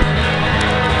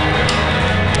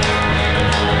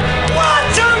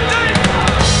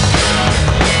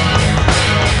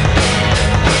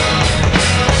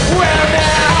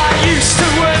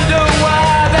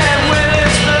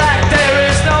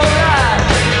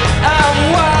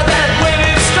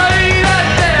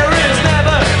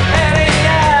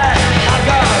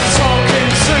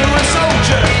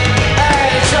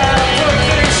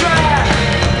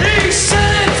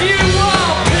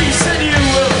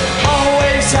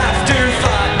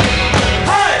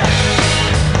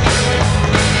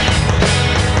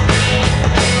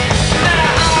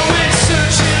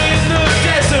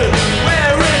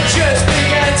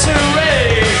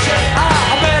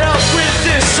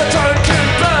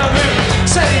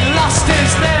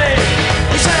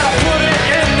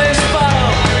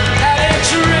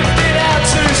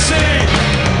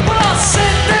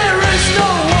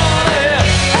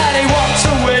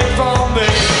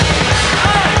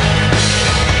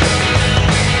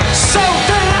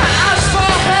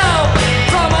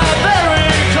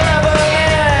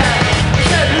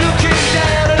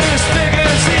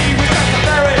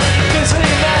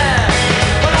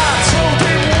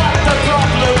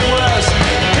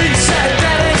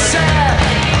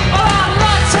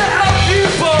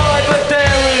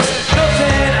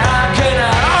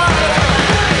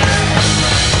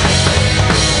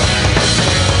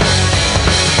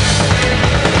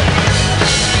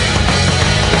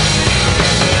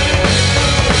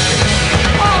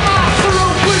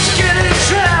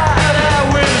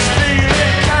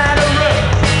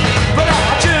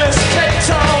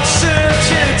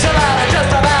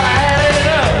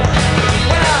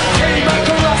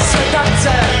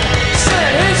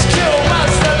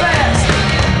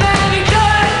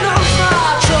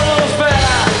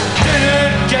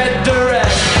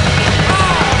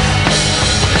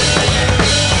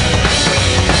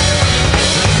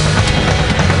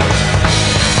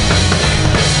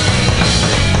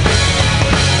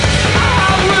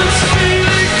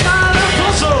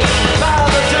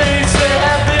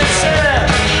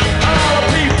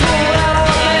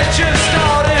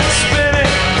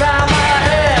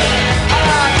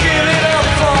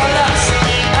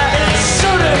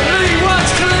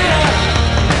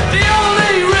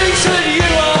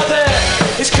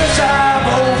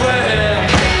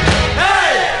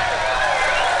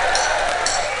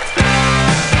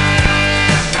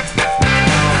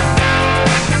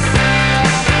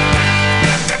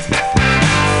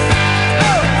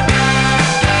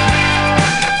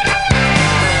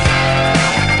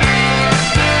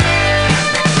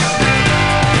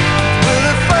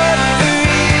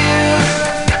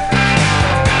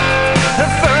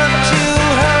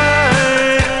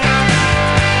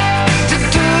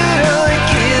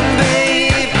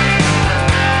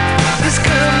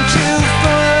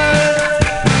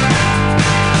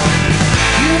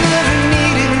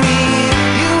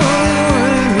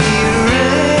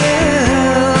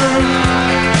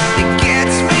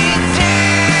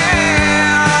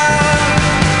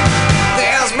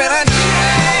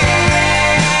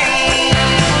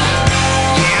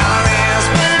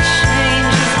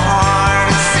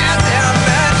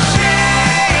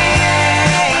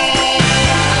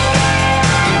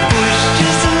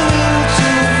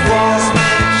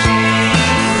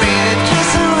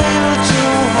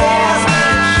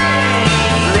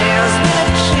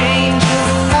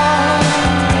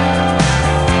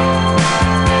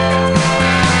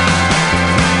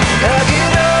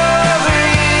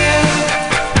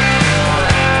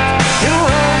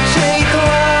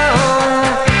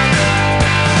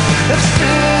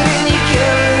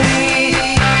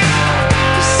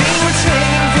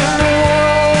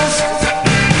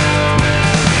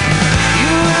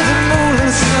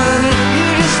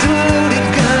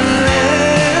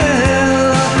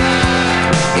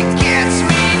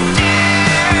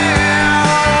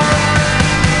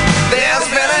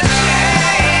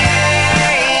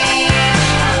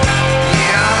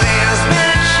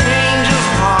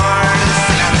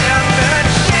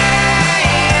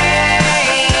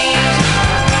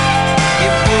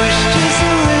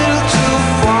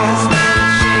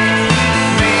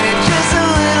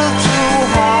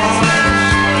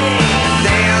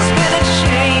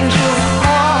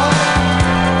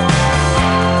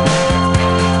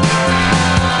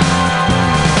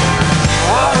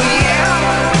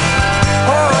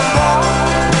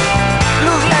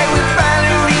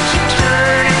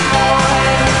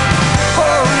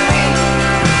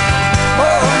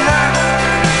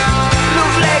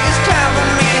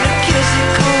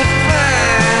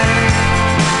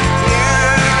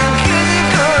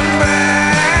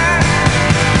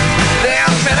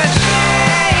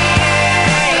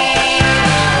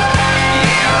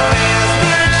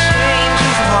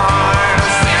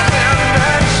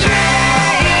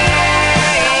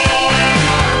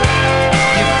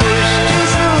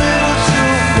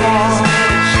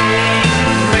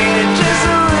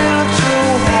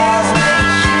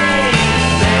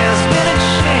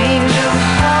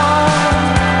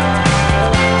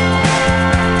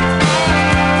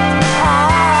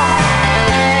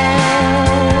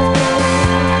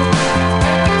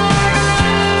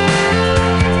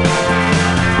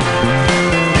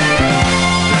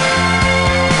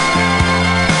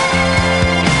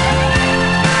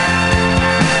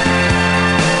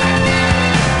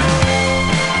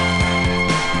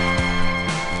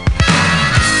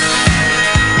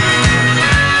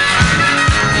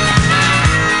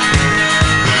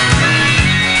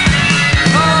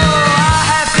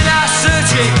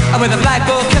 with a black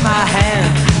book in my hand,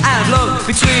 and look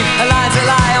between the lines that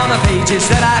lie on the pages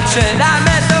that I trend. I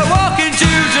met the walking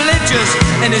Jews religious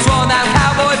in his worn-out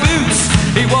cowboy boots.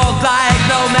 He walked like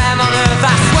no man on earth.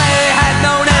 I swear he had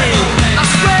no name. I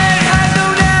swear he had no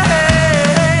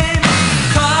name.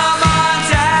 Come on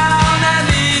down and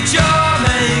meet your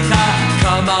maker.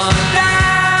 Come on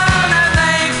down and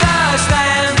make the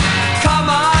stand. Come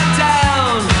on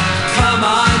down, come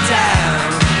on down,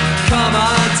 come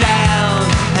on down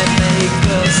and make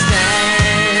the stand.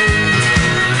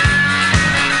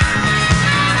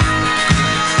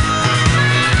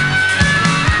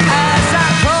 As I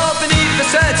crawled beneath the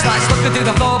searchlights, looking through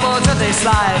the floorboards of this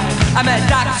life, I met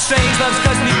Dr. Strangelove's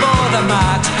cousin before the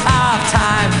march of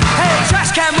time. Hey,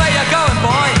 trash can, where you going,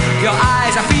 boy? Your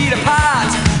eyes are feet apart.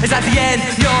 Is that the end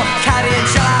you're carrying?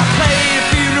 Shall I play the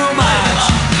funeral march?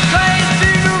 Play the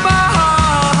funeral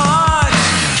march.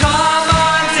 Come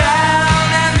on down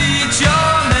and meet your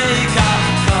maker.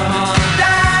 Come on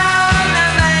down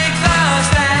and make the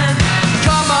stand.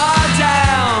 Come on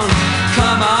down,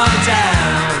 come on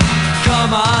down,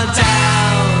 come on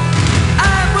down,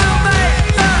 and we'll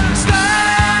make the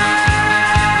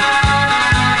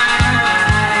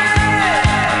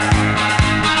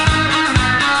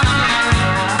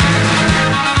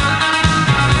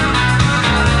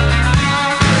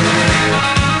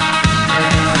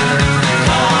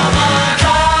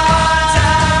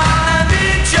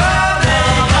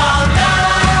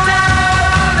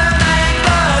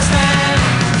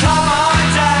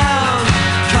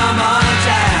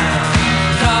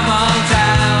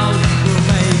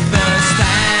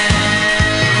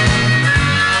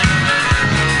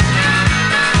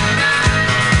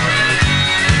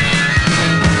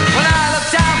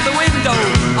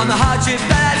on the hardship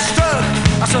that struck,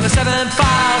 I saw the 7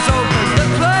 files open, the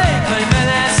plague lay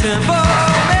menacing. Boom,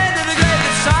 into the grave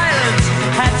of silence,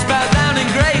 had spelled down in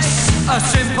grace a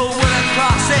simple wooden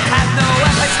cross. It had no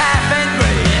epitaph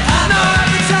engraved, no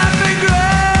epitaph engraved.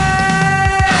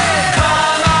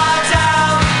 Come on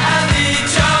down and meet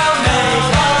your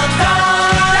maker. Come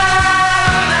on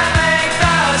down and make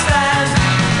the stand.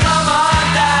 Come on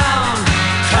down,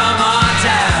 come on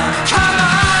down, come on.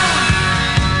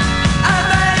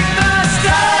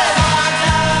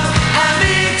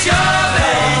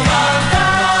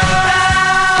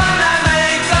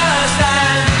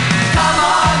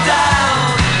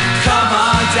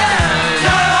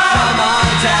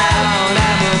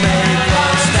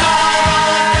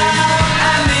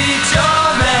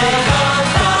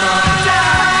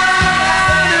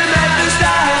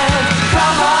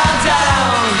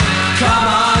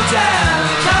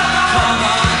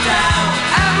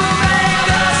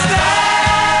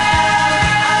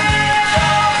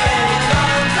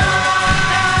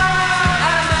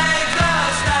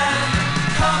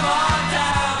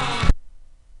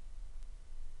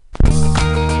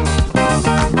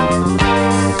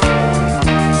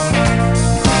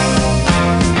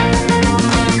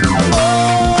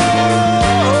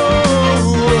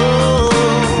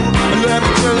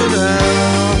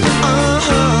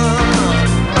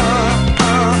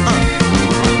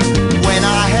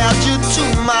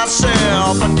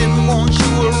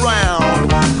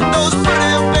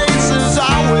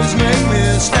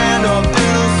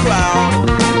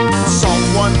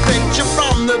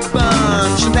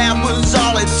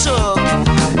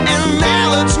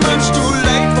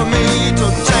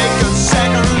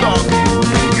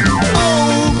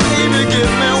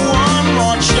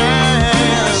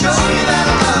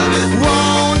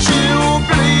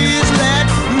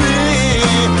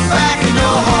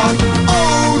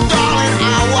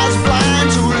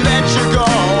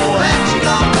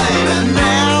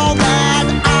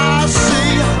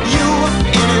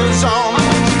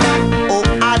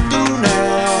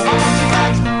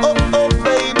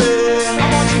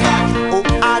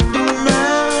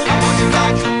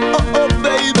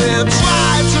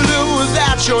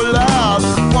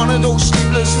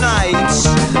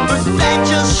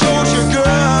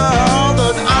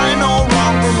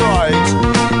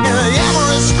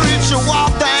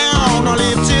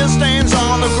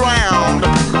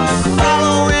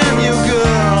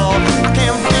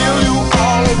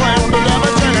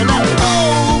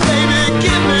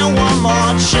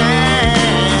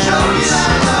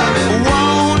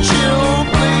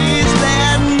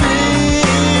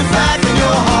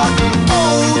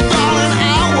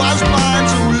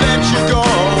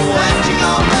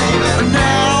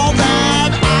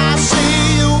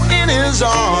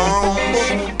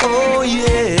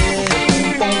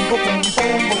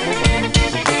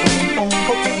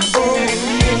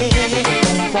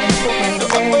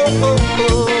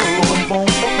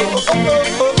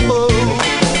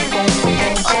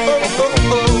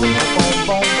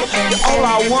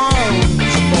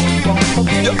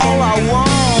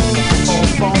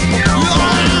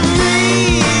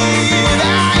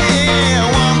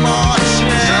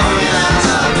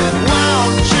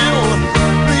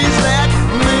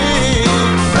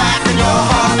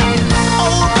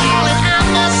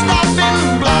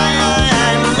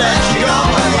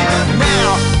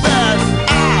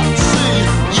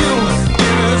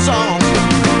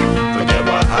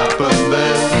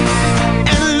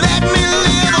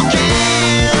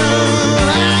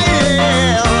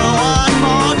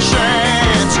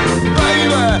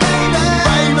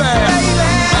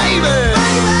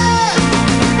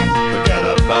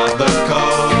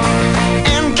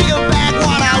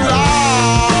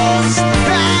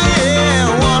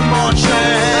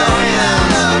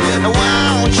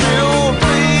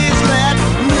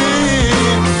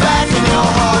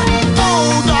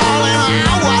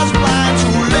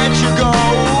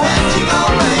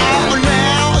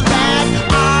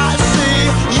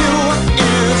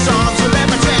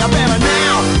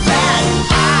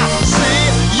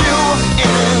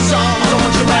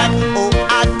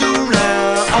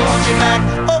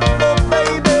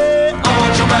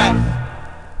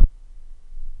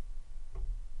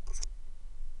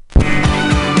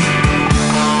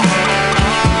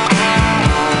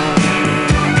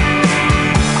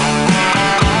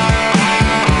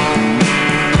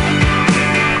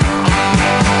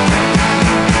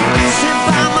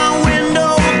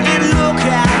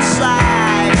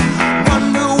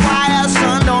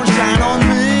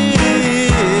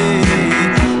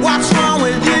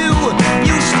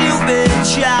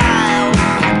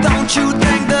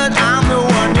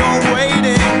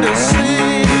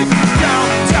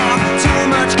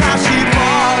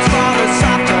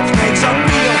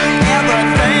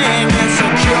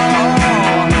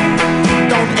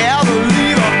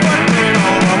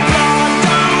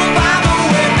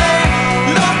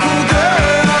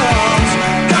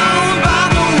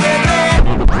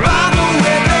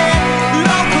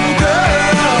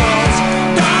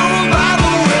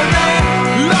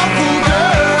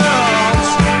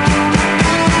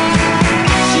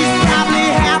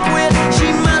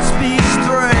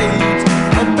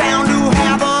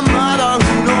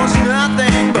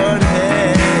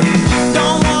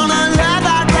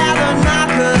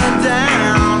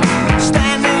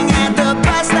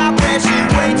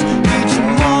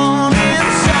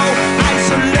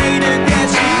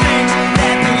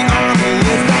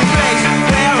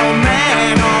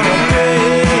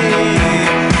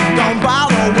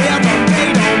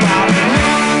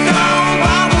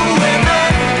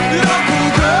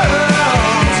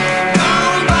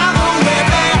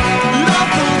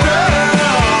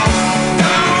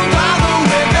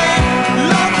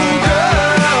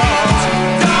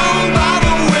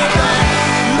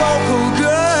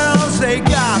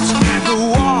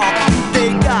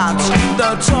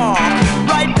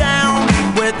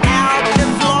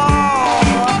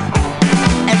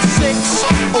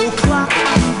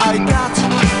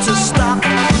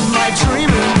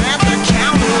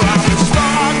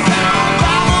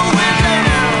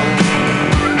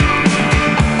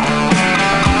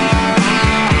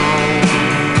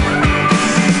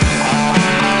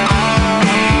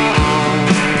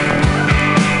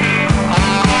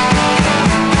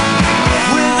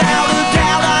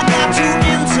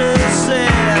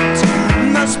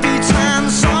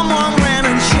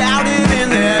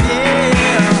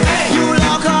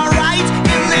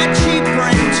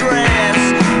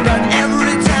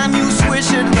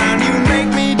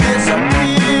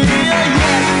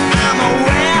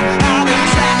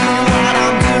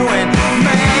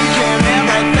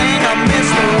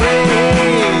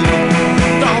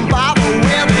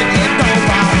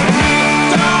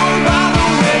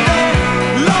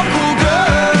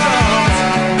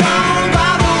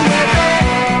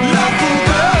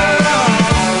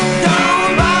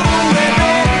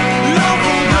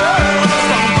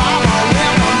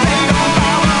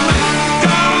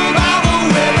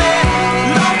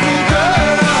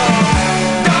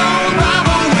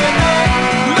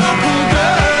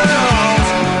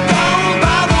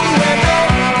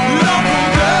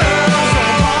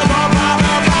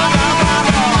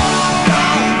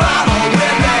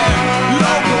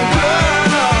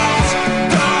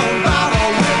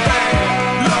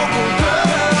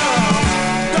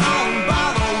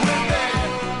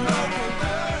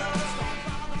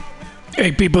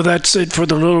 Hey people, that's it for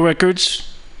the Little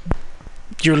Records.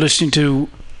 You're listening to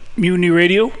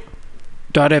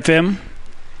MutinyRadio.fm.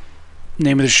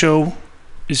 Name of the show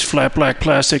is Flat Black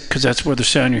Plastic, because that's where the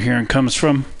sound you're hearing comes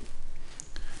from.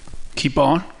 Keep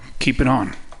on, keep it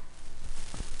on.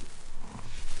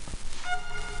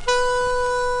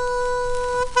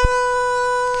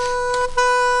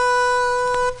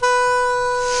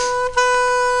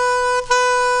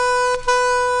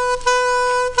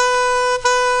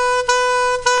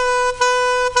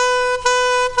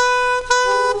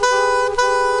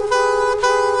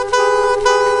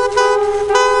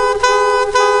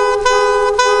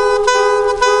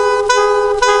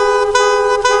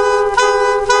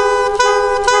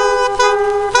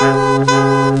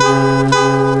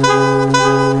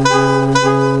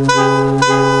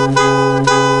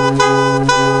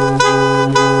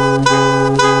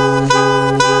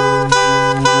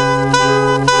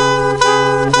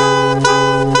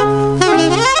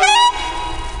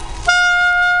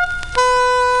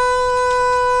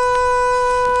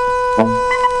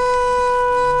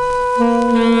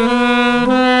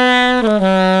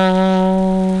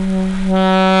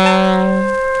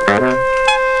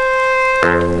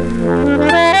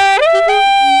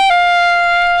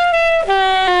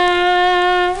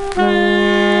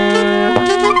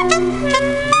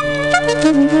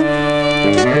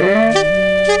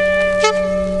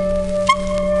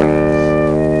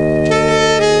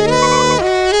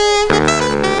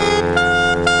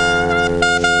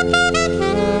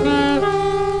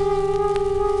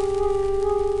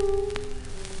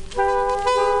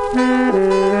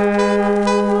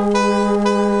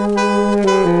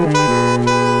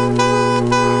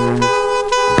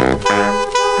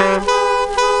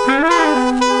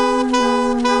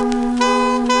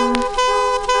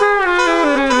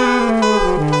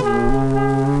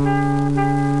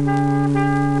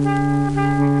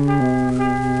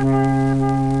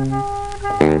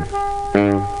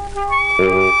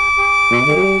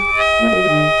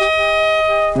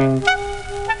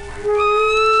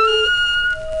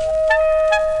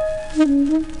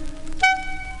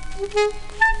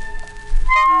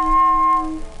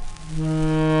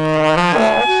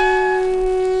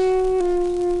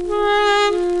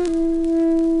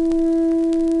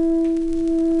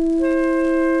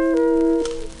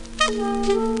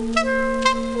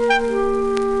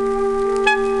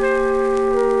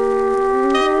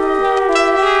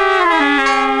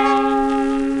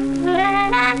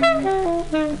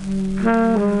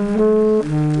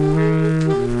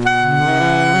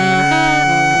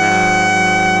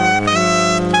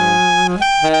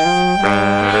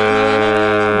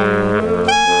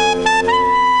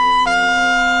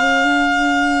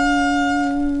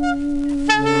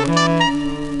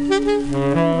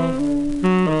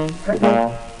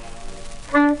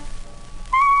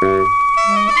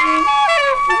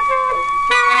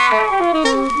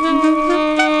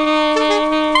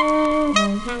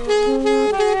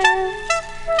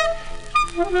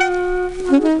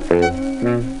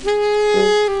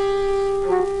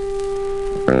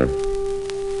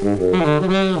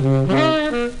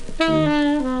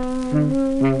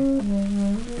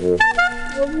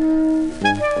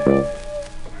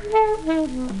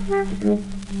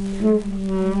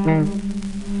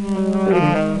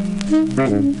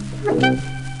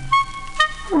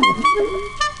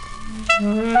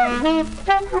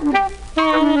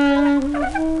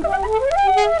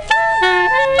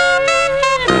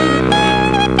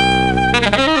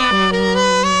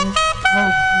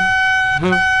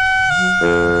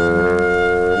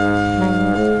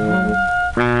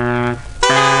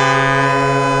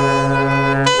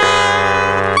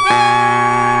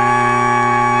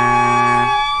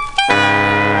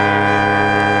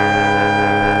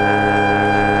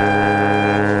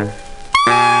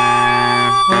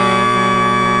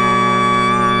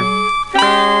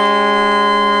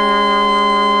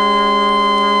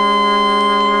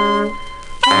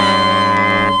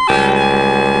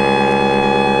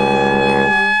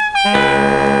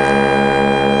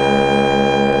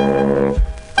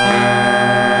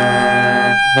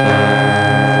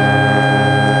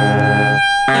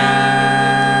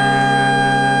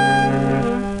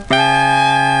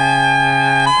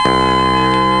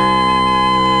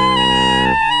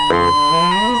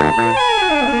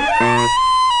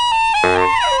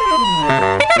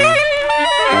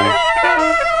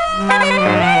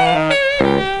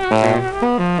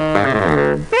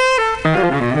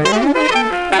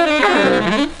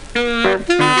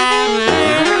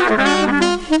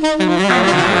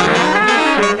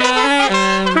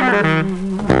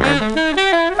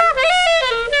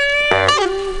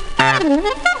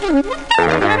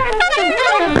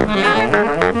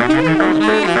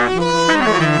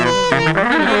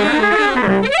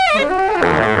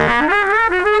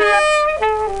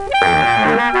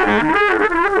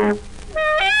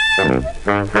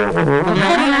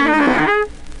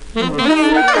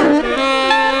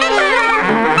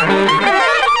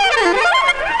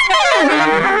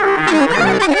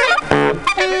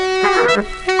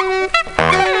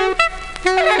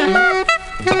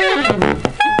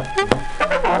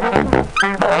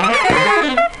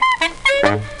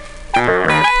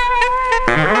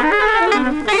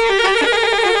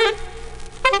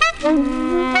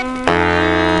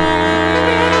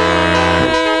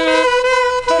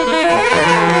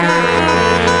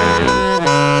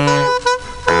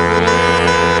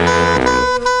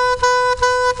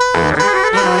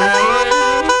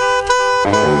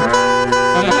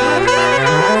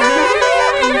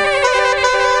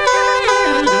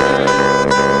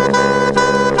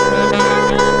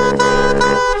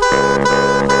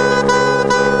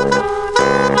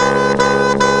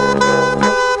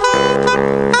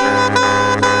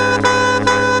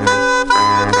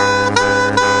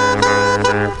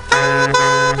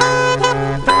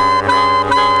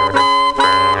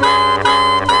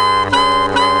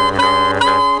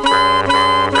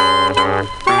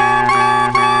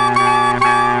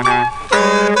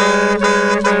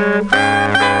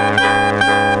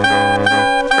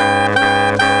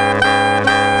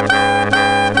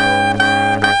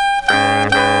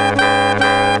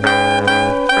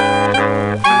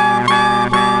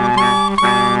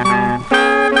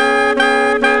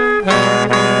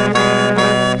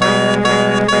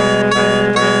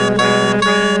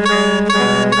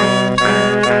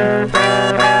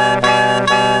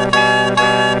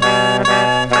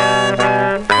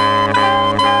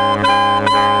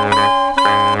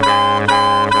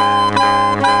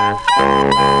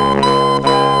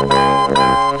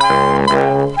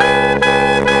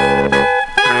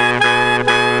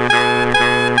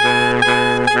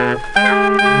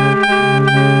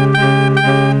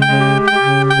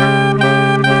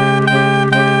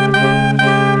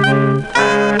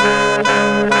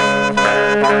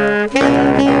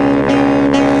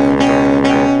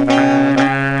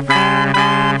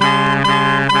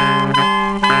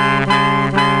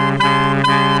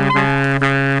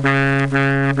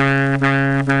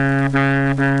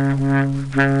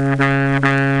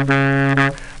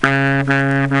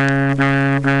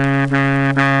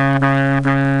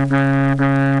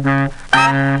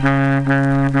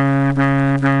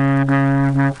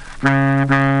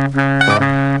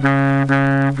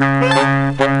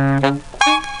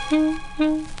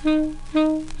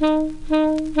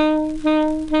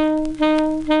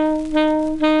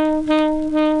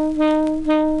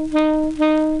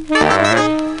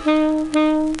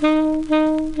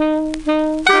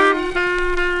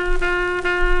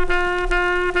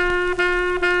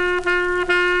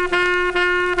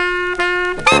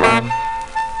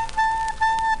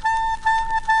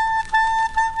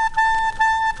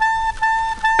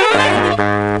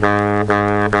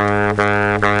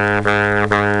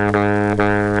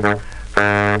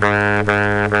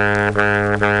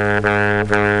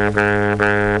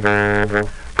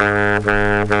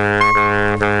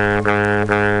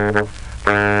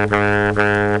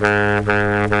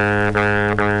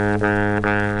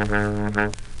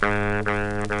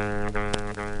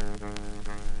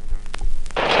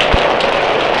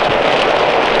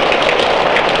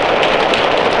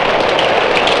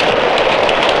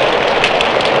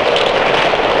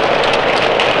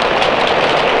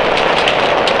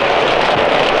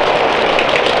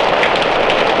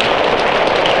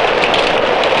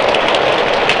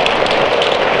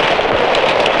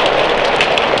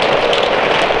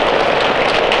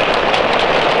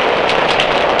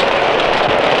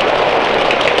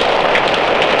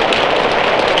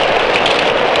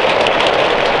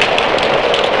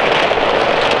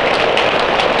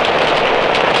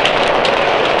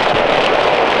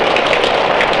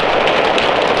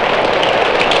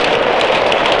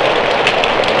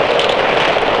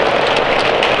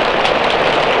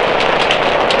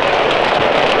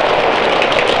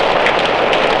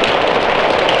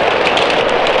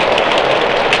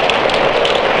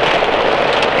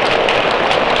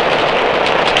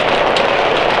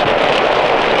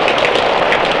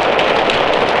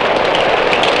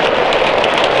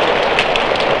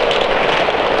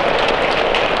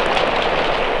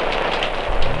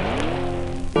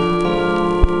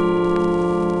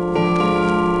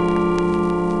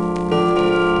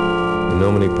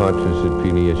 Patris et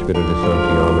Filii et Spiritus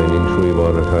Sancti, Amen, in sui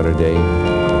vorat Dei.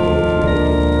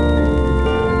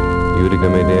 Iudica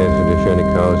me Deus et desceni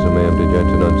causa meam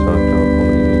degenta non sancta,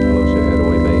 omni closa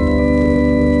eroi mei.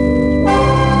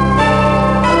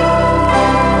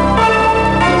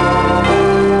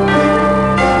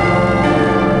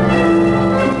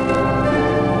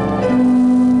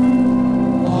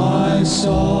 I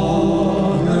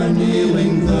saw her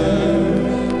kneeling there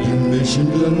in Mission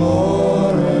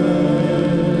Dolores.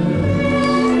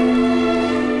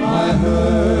 I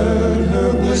heard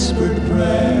her whispered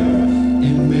prayer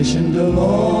in Mission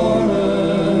Dolores.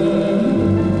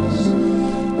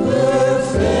 Her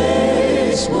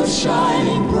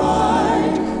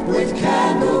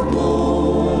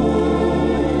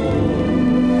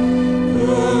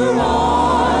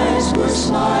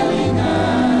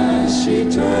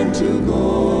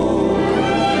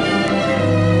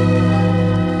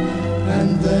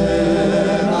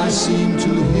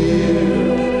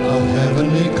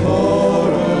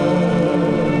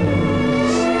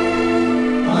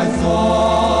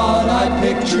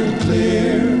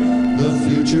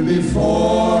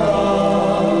before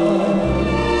us.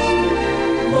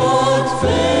 But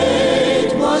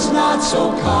fate was not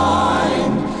so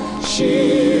kind.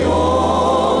 She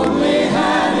only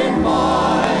had in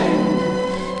mind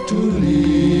to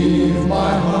leave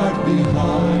my heart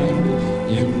behind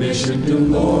in Mission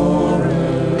Dolores.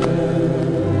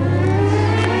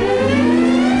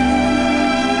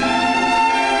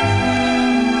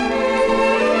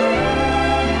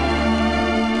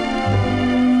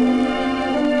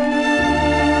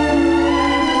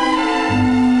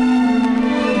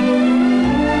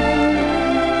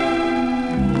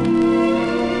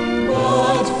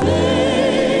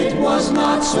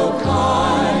 So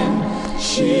kind,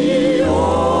 she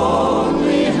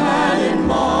only had in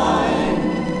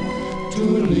mind to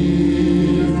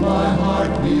leave my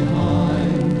heart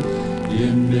behind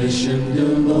in Mission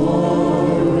Dolores.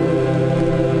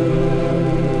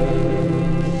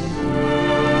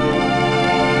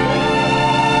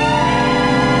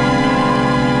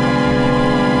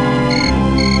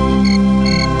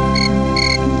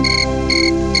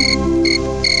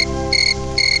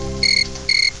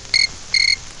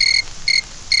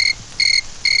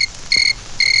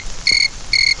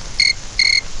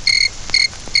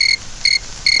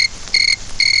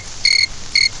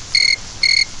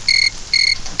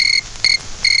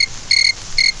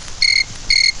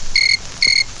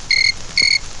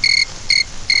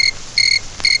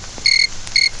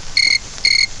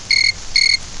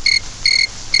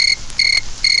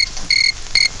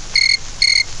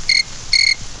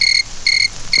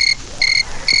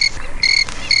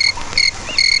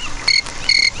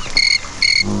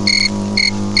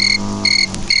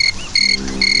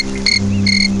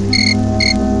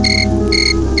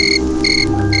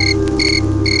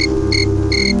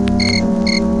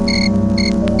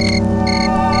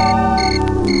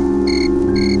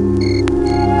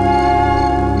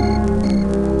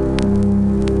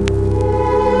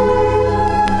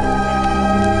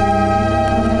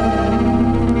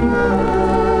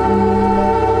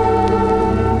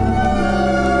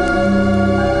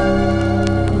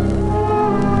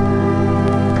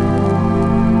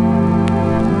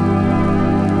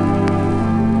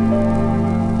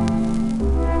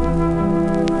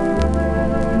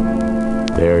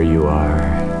 There you are,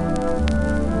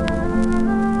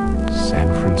 San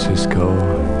Francisco,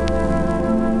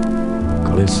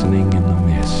 glistening in the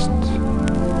mist,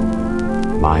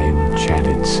 my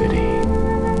enchanted city.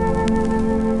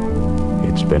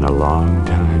 It's been a long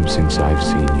time since I've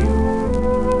seen you.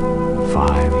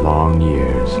 5 long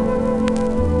years,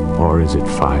 or is it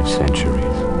 5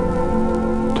 centuries?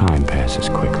 Time passes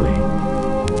quickly.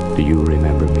 Do you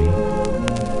remember me?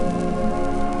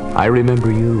 I remember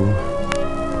you.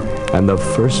 And the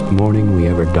first morning we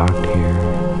ever docked here,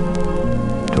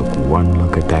 took one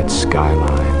look at that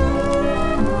skyline,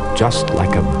 just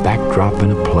like a backdrop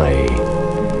in a play,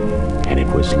 and it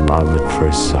was love at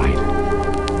first sight.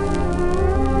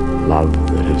 Love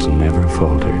that has never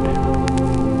faltered.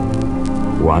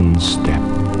 One step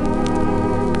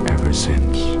ever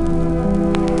since.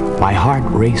 My heart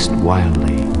raced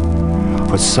wildly,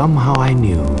 for somehow I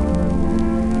knew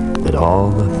that all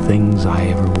the things I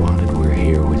ever wanted were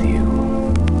here with you.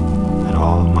 That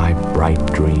all my bright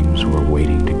dreams were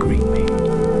waiting to greet me.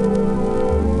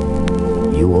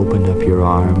 You opened up your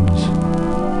arms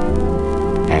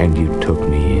and you took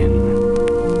me in.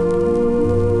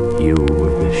 You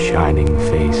with the shining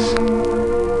face,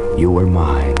 you were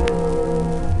mine.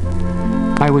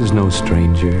 I was no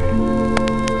stranger.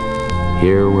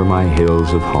 Here were my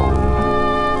hills of home,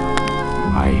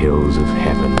 my hills of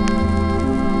heaven.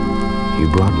 You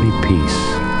brought me peace,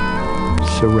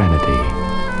 serenity,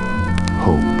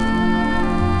 hope,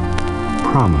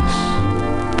 promise,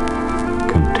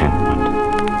 contentment,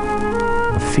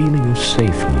 a feeling of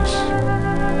safeness,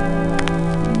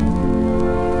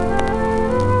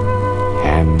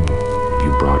 and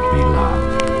you brought me love.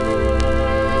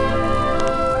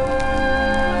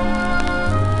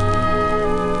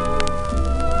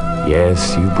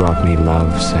 Yes, you brought me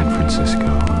love, San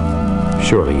Francisco.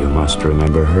 Surely you must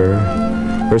remember her.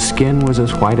 Her skin was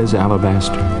as white as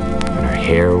alabaster, and her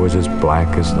hair was as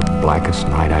black as the blackest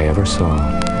night I ever saw.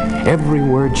 Every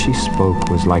word she spoke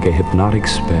was like a hypnotic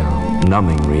spell,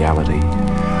 numbing reality,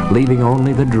 leaving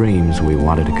only the dreams we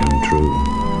wanted to come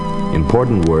true.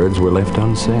 Important words were left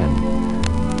unsaid.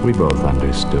 We both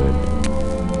understood.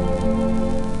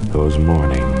 Those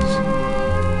mornings,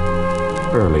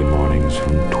 early mornings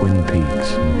from Twin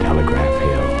Peaks and Telegraph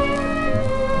Hill,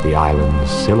 the islands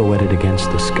silhouetted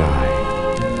against the sky,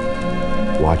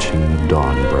 watching the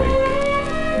dawn break,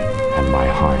 and my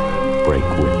heart break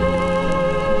with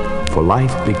it. For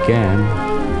life began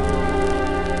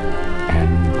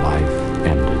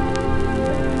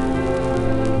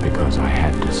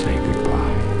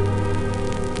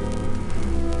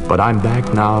But I'm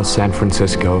back now, San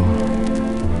Francisco.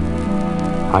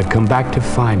 I've come back to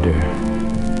find her.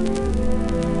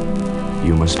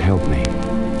 You must help me.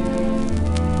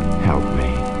 Help me.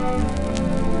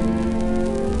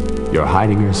 You're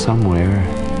hiding her somewhere.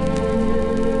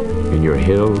 In your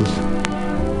hills,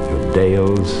 your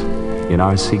dales, in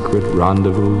our secret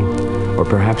rendezvous, or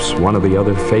perhaps one of the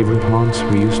other favorite haunts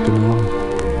we used to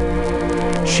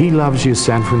know. She loves you,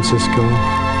 San Francisco.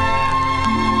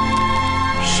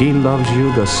 She loves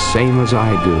you the same as I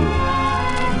do.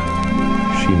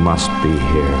 She must be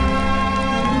here.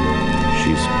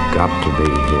 She's got to be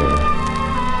here.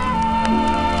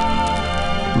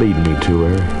 Lead me to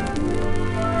her.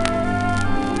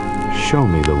 Show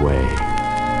me the way.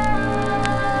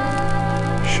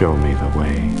 Show me the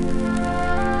way.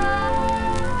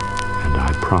 And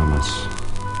I promise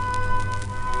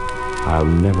I'll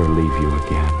never leave you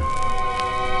again.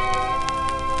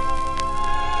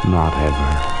 Not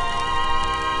ever.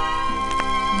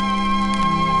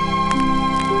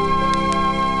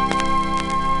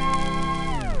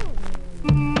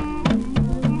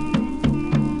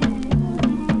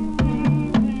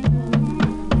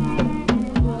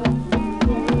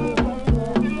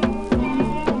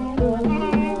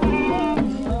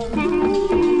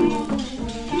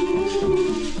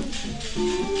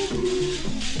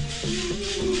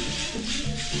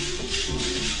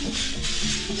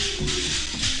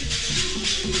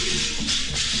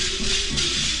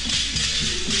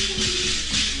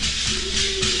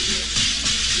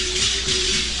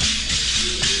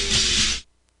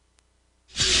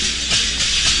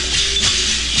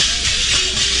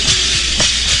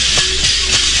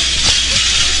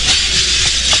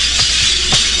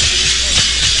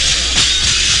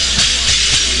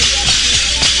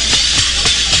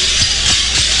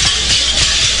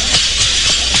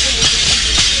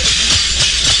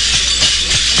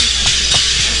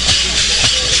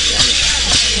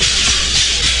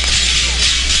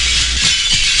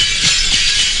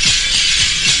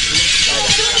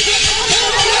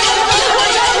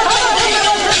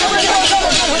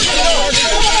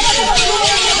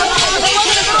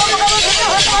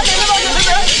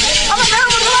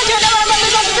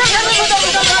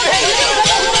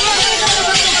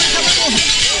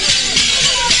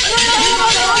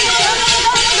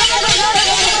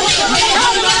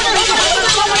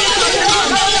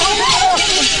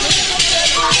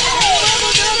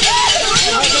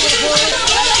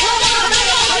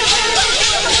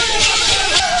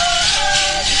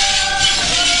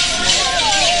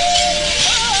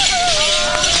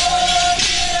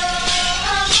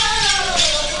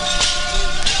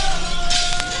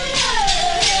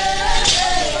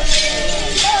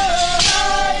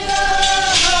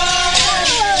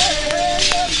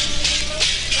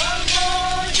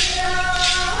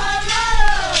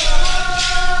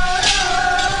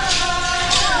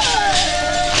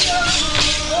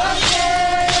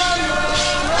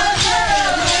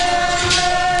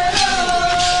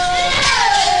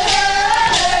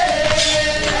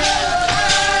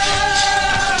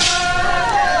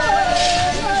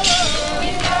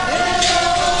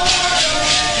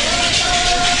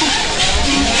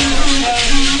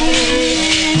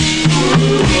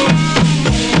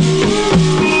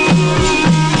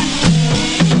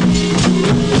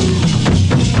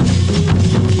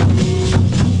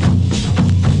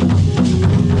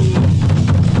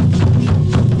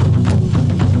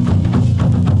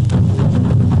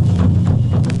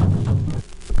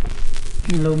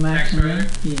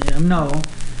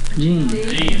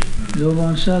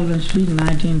 Sullivan Street in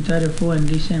 1934 in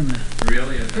December.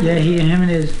 Really? Yeah, him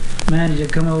and his manager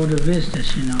come over to visit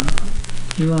us, you know.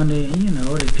 He wanted to, you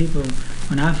know, the people,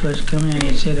 when I first come in,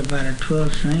 they said about a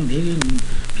 12 string. They didn't,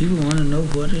 people want to know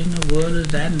what in the world is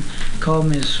that, and called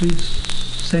me a sweet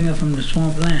singer from the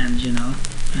swamplands, you know,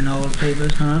 in all the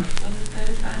papers, huh? Was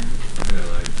it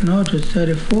 35? No, it was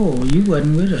 34. You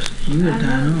wasn't with us. You was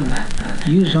down home.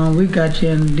 You was on, we got you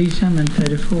in December in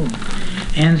 34.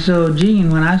 And so Gene,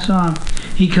 when I saw him,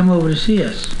 he come over to see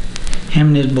us, him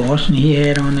and his boss, and he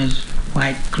had on his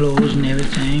white clothes and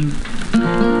everything. So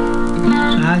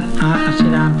I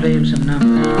said I'll play him some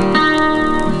numbers.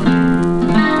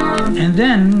 And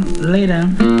then later,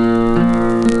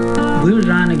 we was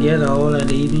around together all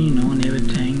that evening, you know, and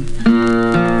everything.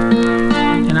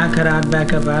 Then I cut out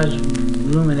back up. I was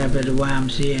rooming up at the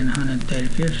YMCA in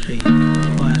 135th Street,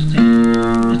 where I stayed.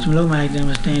 Mr. Lomax then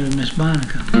was staying with Miss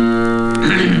Bonica.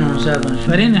 On Southern.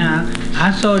 But anyhow,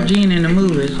 I saw Gene in the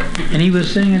movies, and he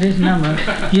was singing this number.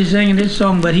 He was singing this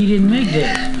song, but he didn't make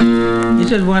this.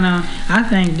 This is one of, I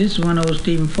think this is one of those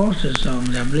Stephen Foster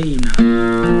songs, I believe now.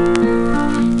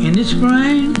 In the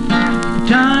spring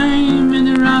time, in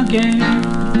the round rocking.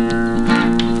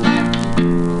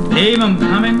 Babe, I'm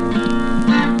coming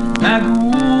back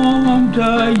home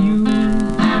to you.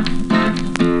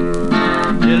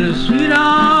 Little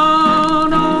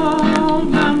sweetheart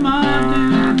on the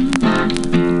mountain,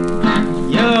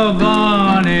 you're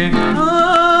born in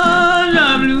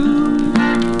the blue.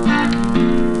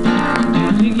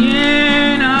 Once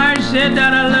again I said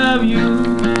that I love you,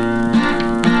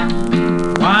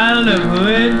 while the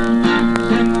birds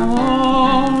sing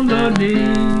all the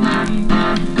day.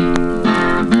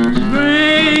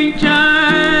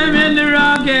 Springtime in the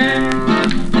rocket,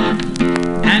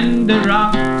 and the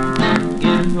rock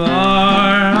is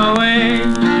far away.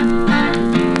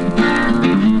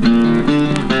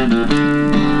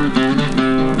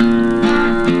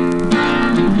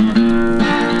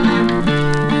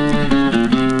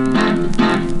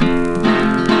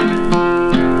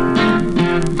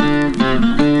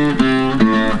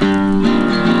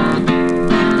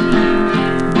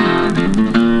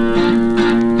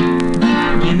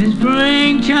 In the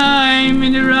springtime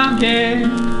in the rocket,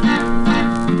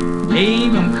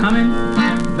 babe, I'm coming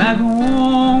back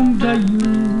home to you.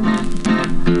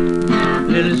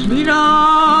 Little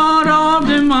sweetheart of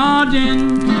the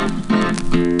mountain,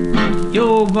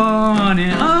 you're born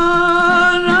in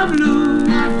the blue.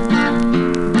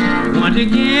 Once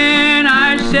again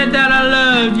I said that I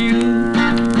loved you,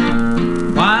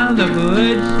 while the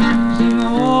birds sing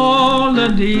all the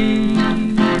day.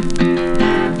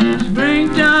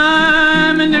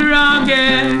 Springtime in the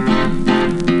rocket,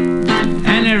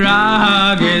 and the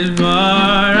rock is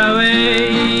far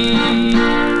away.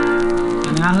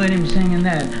 And I heard him singing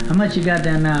that. How much you got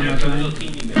there now, my friend?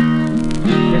 Just a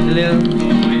little.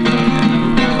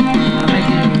 I'll make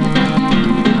it.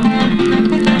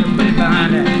 Put it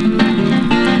behind that.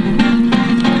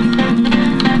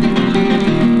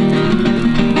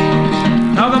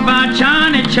 Talk about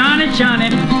Johnny, Johnny, Johnny,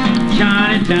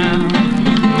 Chinatown.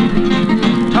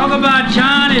 Talk about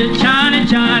Johnny, Johnny,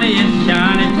 Johnny, it's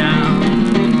Chinatown.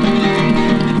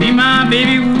 Me, my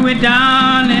baby, we went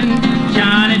down in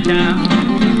Chinatown.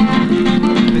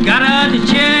 We got out the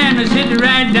chair and we sit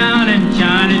right down in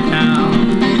Chinatown.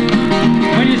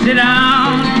 When you sit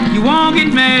down, you won't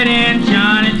get mad in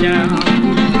Chinatown.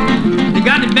 They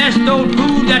got the best old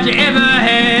food that you ever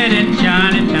had in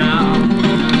Chinatown.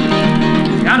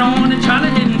 Got on the trolley,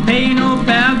 didn't pay no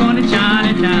fare, going to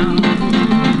Chinatown.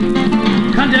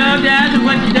 Come down, Dad,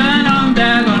 what you done on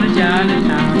there, going to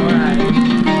Chinatown, all right.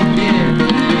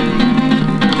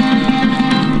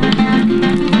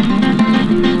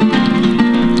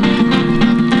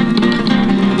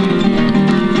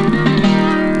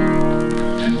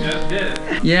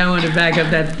 Yeah, I want to back up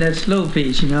that slow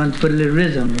piece, you know, and put a little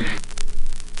rhythm.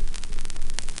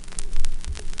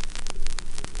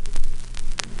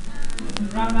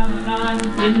 Rock on the line,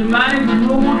 it's a mighty good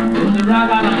road. The rock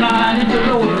on the line, it's a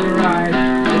road to ride.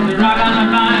 The rock on the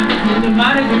line, it's a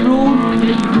mighty good road.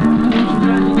 It's a road to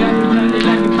ride. You got to ride it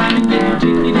like you finally get your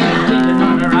ticket and station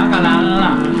on the rock on the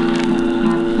line.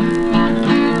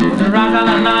 The rock on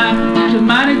the line, it's a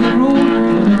mighty good road.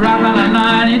 The rock on the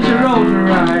line, it's a road to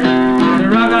ride. The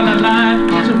rock on the line,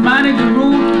 it's a mighty good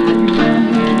road. You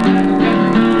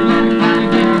finally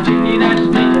get your ticket and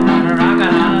station on the rock on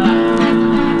the line.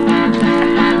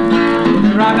 The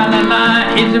rock on the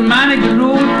line, it's a mighty good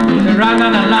road. The rock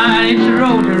on the line, it's a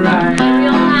road to ride. The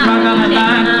rock on the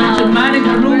line, it's a mighty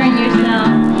good road. You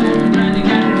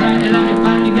got to ride it like you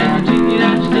finally got your ticket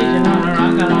at the station on the rock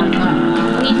on the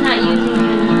line. He's not using it.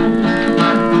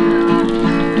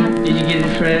 Did you get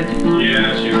it, Fred?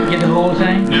 Yeah, sure. Get the whole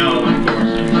thing? No, one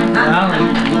chorus.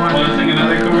 Well, Want to sing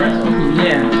another chorus?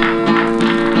 yeah.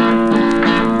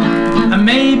 I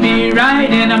may be right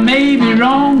and I may be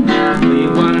wrong.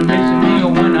 You wanna listen to me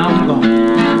when I'm gone.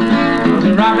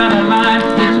 The rock on the line,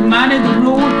 it's a mighty good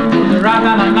road. The rock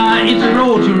on the line, it's a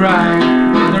road to ride.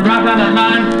 The rock on the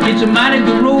line, it's a mighty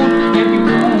good road. If you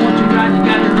want to ride, you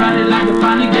gotta ride it like you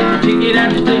finally get your ticket at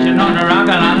the station on the rock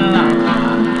on the line.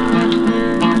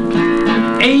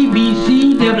 A, B,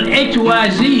 C, double X, Y,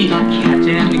 Z. Catch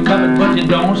in the cupboard, but you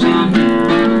don't see me.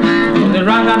 The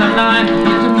rock on the line,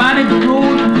 it's a mighty good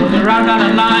road. The rock on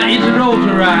the line, it's a road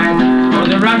to ride.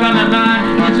 The rock on the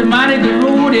line, it's a mighty good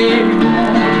road. If you want to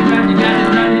ride, you got to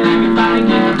ride it like you finally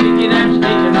get your ticket at the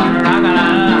station on the rock on the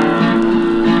line.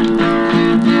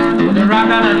 The rock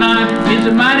on the line, it's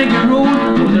a mighty good road.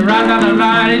 The rock on the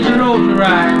line, it's a road to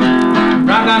ride.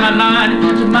 Rock on the line,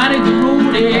 it's a mighty good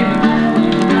road. If you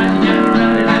want to ride, you got to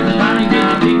ride it like you finally get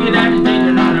your ticket at the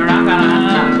station on the rock on the line.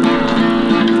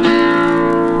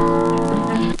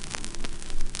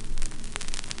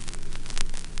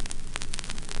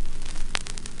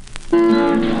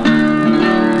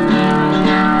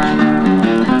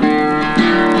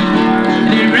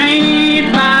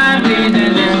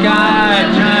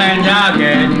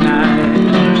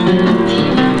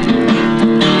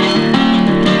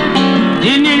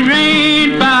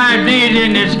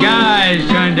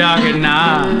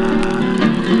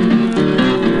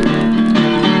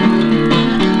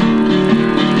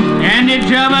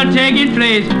 trouble taking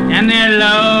place in their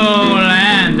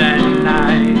lowlands at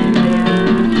night.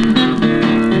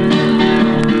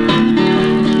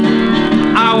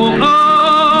 I woke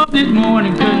up this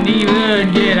morning, couldn't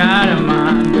even get out of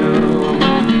my door.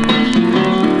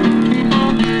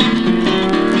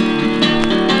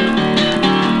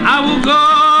 I woke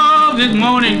up this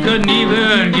morning, couldn't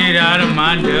even get out of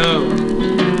my door.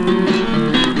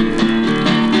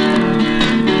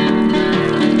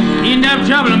 Enough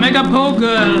trouble to make a poor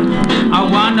girl. I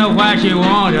wonder why she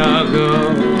wanna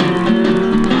go.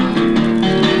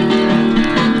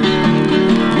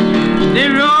 They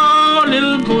rode a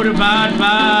little boat about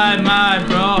 5 miles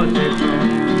across the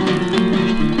pond.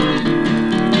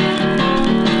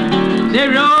 They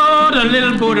rode a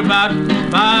little boat about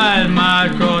 5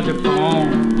 miles across the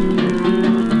pond.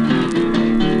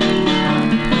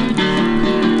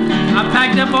 I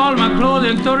packed up all my clothes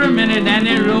and threw them in it, and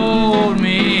they rolled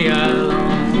me along.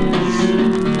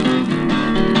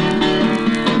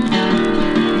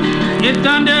 It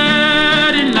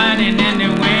thundered and lightning, and the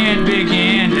wind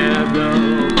began to blow.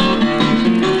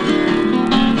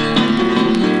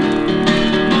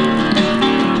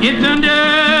 It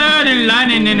thundered and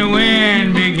lightning, and the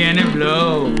wind began to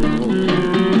blow.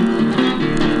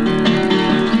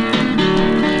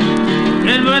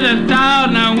 It was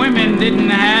 1,000 women didn't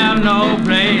have no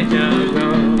place to go.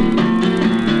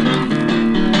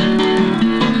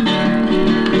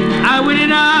 I went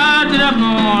and out to the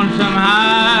moon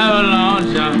somehow along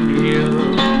some hill.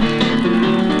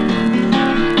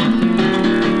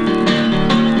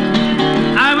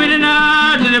 I went and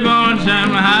out to the moon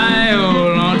somehow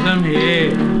along some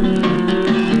hill.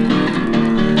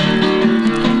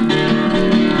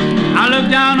 I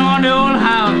looked down on the old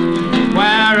house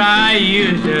where I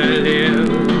used to live.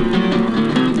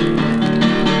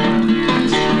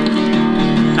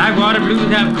 Like water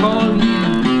blues have called me,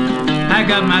 pack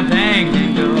up my things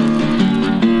and go.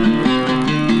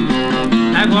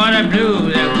 Like water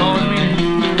blues have called me,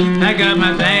 pack up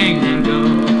my things and go.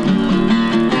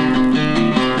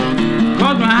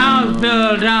 'Cause my house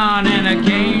built down and I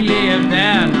can't live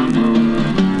there no more.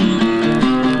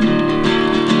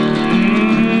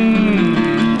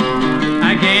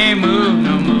 I can't move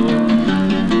no more.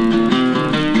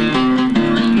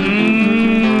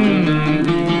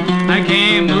 I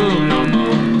can't move no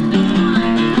more.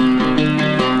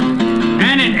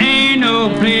 And it ain't no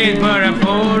place for a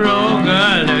poor old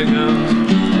girl to go.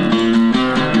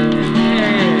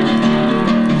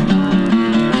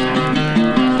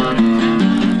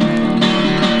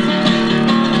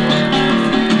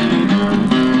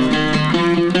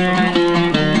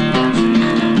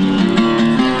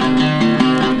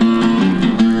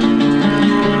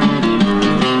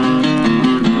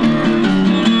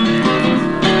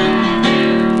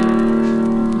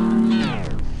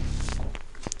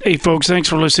 Hey folks, thanks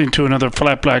for listening to another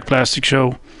Flat Black Plastic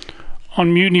show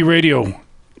on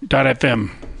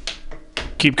MutinyRadio.fm.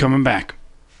 Keep coming back.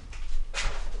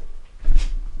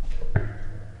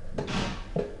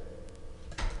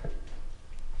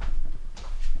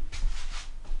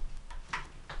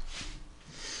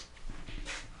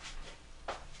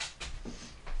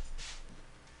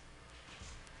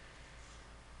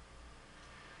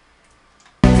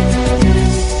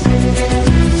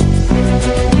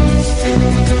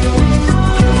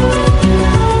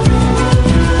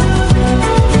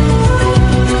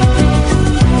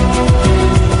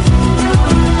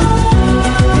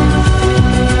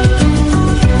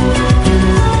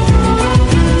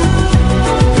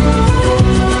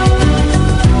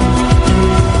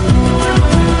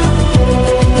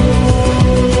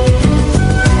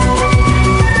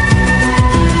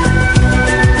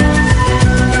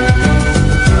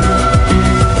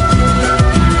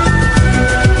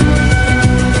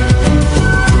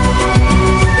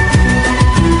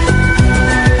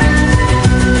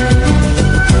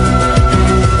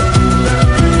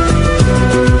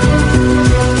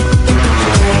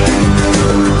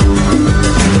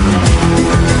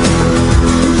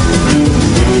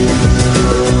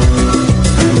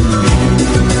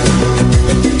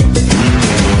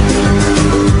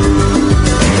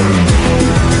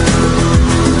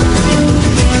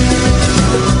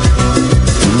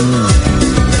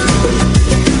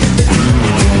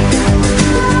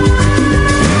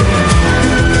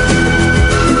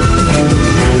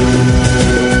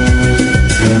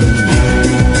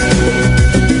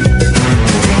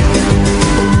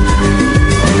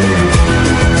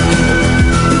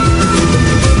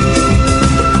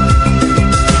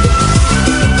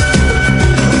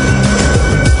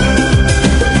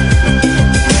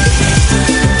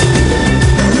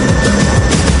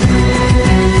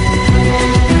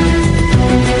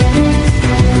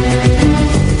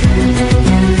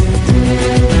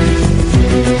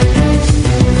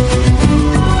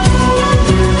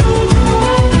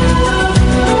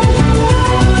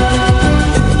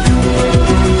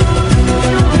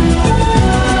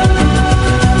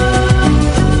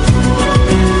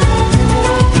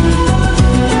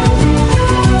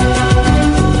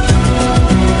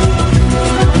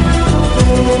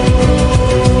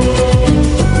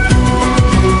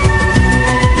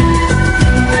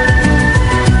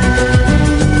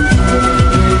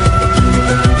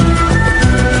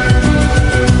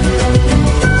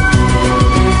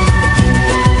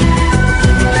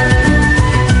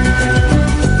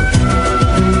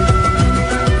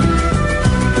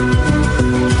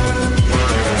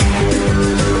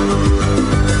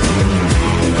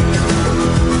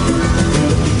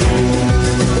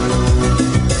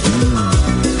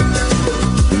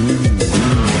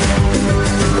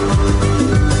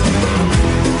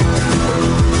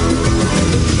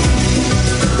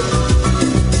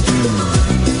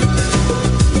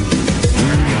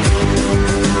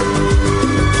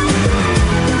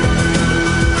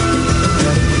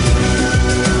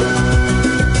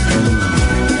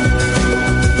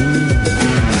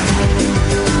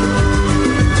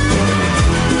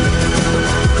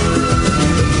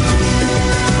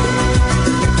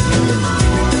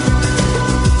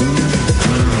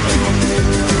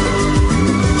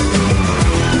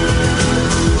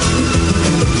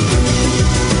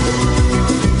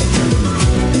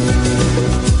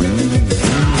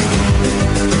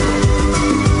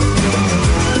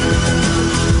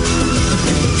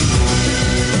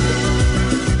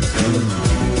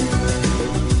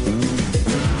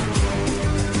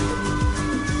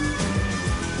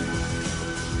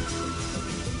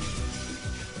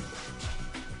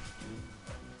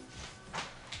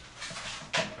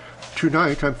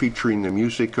 Tonight I'm featuring the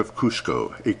music of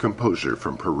Cusco, a composer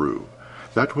from Peru.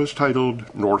 That was titled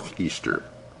Northeaster.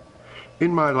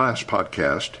 In my last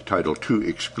podcast, titled Two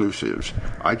Exclusives,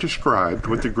 I described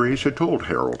what the Greys had told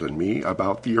Harold and me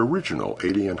about the original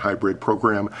alien hybrid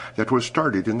program that was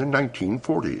started in the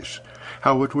 1940s,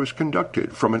 how it was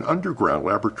conducted from an underground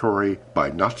laboratory by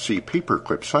Nazi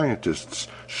paperclip scientists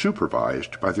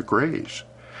supervised by the Greys,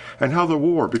 and how the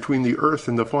war between the Earth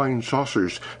and the flying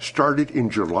saucers started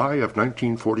in July of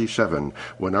 1947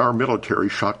 when our military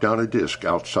shot down a disc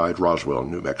outside Roswell,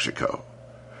 New Mexico.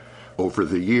 Over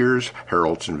the years,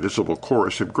 Harold's invisible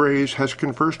chorus of Greys has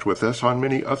conversed with us on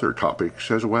many other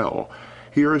topics as well.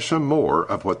 Here is some more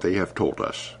of what they have told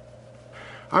us.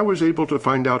 I was able to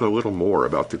find out a little more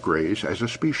about the Greys as a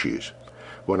species.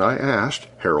 When I asked,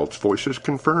 Harold's voices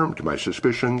confirmed my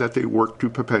suspicion that they work to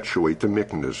perpetuate the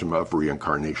mechanism of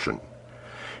reincarnation.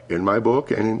 In my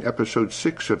book and in episode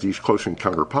 6 of these Close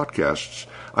Encounter podcasts,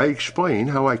 I explain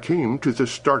how I came to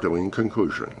this startling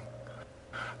conclusion.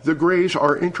 The Greys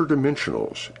are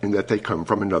interdimensionals in that they come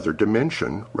from another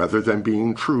dimension rather than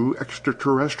being true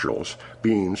extraterrestrials,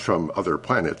 beings from other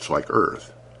planets like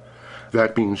Earth.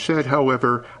 That being said,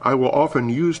 however, I will often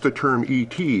use the term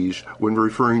ETs when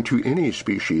referring to any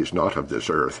species not of this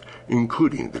Earth,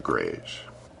 including the Greys.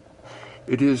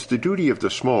 It is the duty of the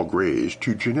small Greys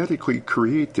to genetically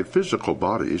create the physical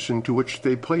bodies into which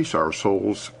they place our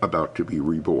souls about to be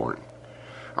reborn.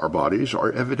 Our bodies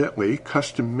are evidently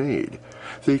custom-made.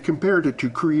 They compared it to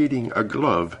creating a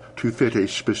glove to fit a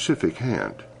specific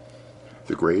hand.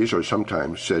 The Greys are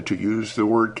sometimes said to use the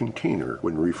word container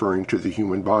when referring to the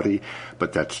human body,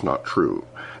 but that's not true.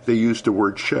 They use the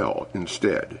word shell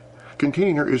instead.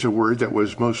 Container is a word that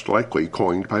was most likely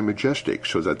coined by Majestic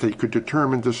so that they could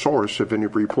determine the source of any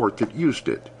report that used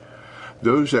it.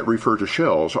 Those that refer to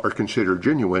shells are considered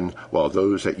genuine, while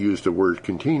those that use the word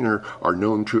container are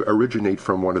known to originate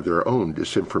from one of their own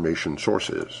disinformation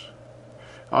sources.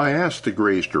 I asked the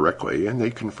Greys directly, and they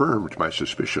confirmed my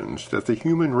suspicions that the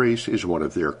human race is one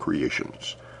of their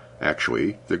creations.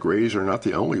 Actually, the Greys are not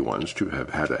the only ones to have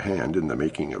had a hand in the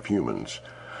making of humans.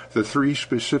 The 3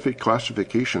 specific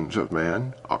classifications of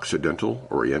man, Occidental,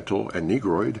 Oriental, and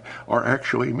Negroid, are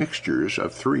actually mixtures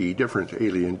of 3 different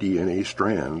alien DNA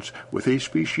strands with a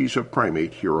species of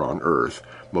primate here on Earth,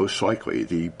 most likely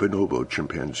the bonobo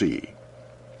chimpanzee.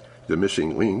 The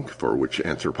missing link, for which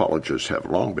anthropologists have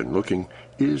long been looking,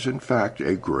 is in fact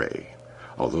a Grey.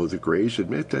 Although the Greys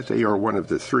admit that they are one of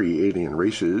the 3 alien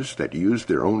races that used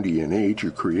their own DNA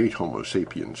to create Homo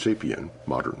sapiens sapien,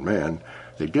 modern man,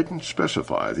 they didn't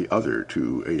specify the other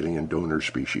 2 alien donor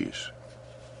species.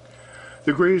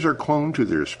 The Greys are cloned to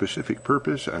their specific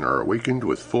purpose and are awakened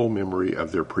with full memory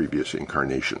of their previous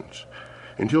incarnations.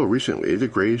 Until recently, the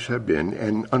Greys have been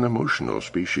an unemotional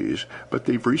species, but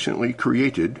they've recently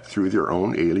created, through their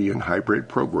own alien hybrid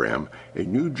program, a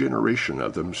new generation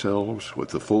of themselves with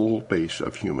the full base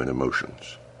of human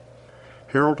emotions.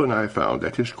 Harold and I found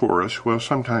that his chorus will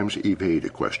sometimes evade a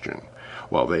question.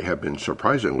 While they have been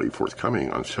surprisingly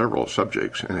forthcoming on several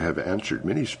subjects and have answered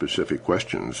many specific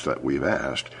questions that we've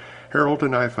asked, Harold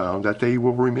and I found that they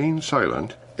will remain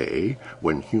silent, A,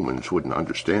 when humans wouldn't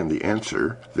understand the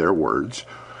answer, their words,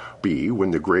 B,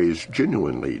 when the Greys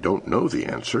genuinely don't know the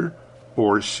answer,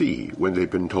 or C, when they've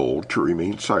been told to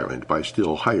remain silent by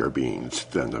still higher beings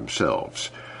than themselves.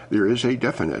 There is a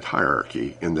definite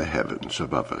hierarchy in the heavens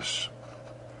above us.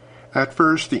 At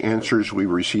first, the answers we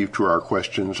received to our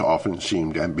questions often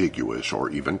seemed ambiguous or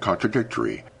even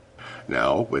contradictory.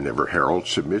 Now, whenever Harold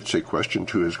submits a question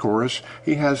to his chorus,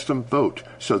 he has them vote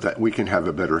so that we can have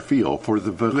a better feel for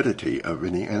the validity of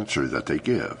any answer that they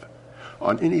give.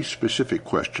 On any specific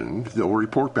question, they'll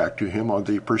report back to him on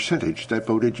the percentage that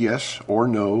voted yes or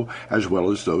no, as well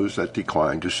as those that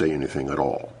declined to say anything at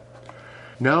all.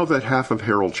 Now that half of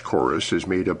Harold's chorus is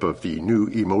made up of the new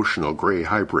emotional Grey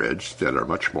hybrids that are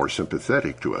much more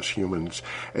sympathetic to us humans,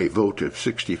 a vote of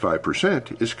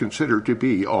 65% is considered to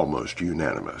be almost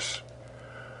unanimous.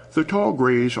 The tall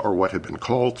Greys are what have been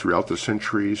called throughout the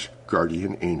centuries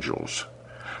guardian angels.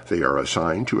 They are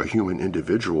assigned to a human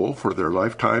individual for their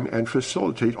lifetime and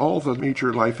facilitate all the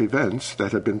major life events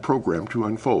that have been programmed to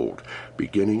unfold,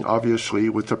 beginning obviously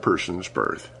with the person's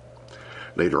birth.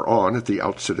 Later on, at the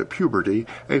outset of puberty,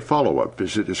 a follow-up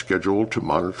visit is scheduled to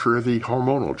monitor the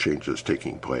hormonal changes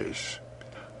taking place.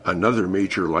 Another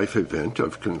major life event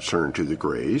of concern to the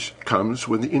Greys comes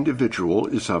when the individual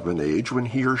is of an age when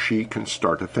he or she can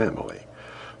start a family.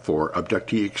 For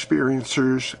abductee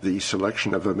experiencers, the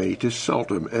selection of a mate is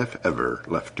seldom, if ever,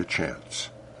 left to chance.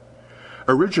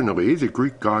 Originally, the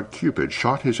Greek god Cupid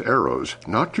shot his arrows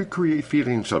not to create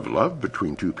feelings of love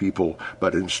between two people,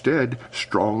 but instead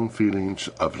strong feelings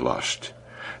of lust.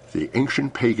 The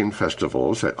ancient pagan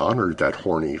festivals that honored that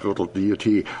horny little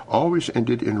deity always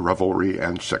ended in revelry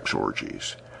and sex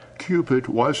orgies. Cupid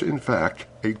was, in fact,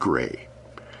 a Grey.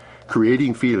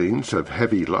 Creating feelings of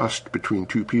heavy lust between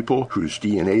two people whose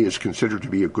DNA is considered to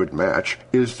be a good match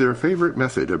is their favorite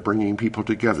method of bringing people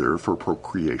together for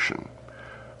procreation.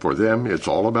 For them, it's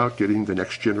all about getting the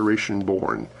next generation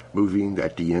born, moving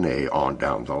that DNA on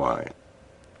down the line.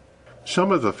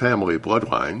 Some of the family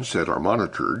bloodlines that are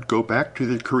monitored go back to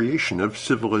the creation of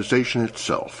civilization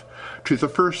itself, to the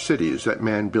first cities that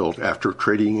man built after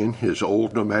trading in his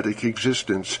old nomadic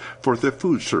existence for the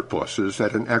food surpluses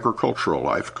that an agricultural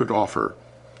life could offer.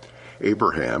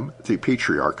 Abraham, the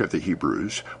patriarch of the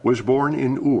Hebrews, was born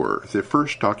in Ur, the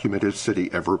first documented city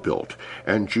ever built,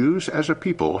 and Jews as a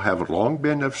people have long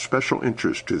been of special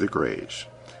interest to the Greys.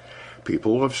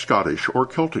 People of Scottish or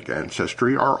Celtic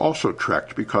ancestry are also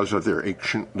tracked because of their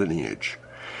ancient lineage.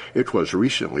 It was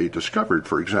recently discovered,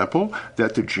 for example,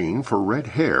 that the gene for red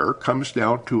hair comes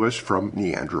down to us from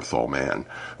Neanderthal man,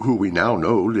 who we now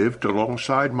know lived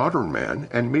alongside modern man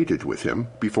and mated with him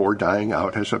before dying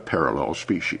out as a parallel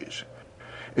species.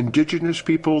 Indigenous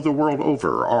people the world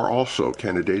over are also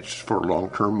candidates for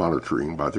long-term monitoring by the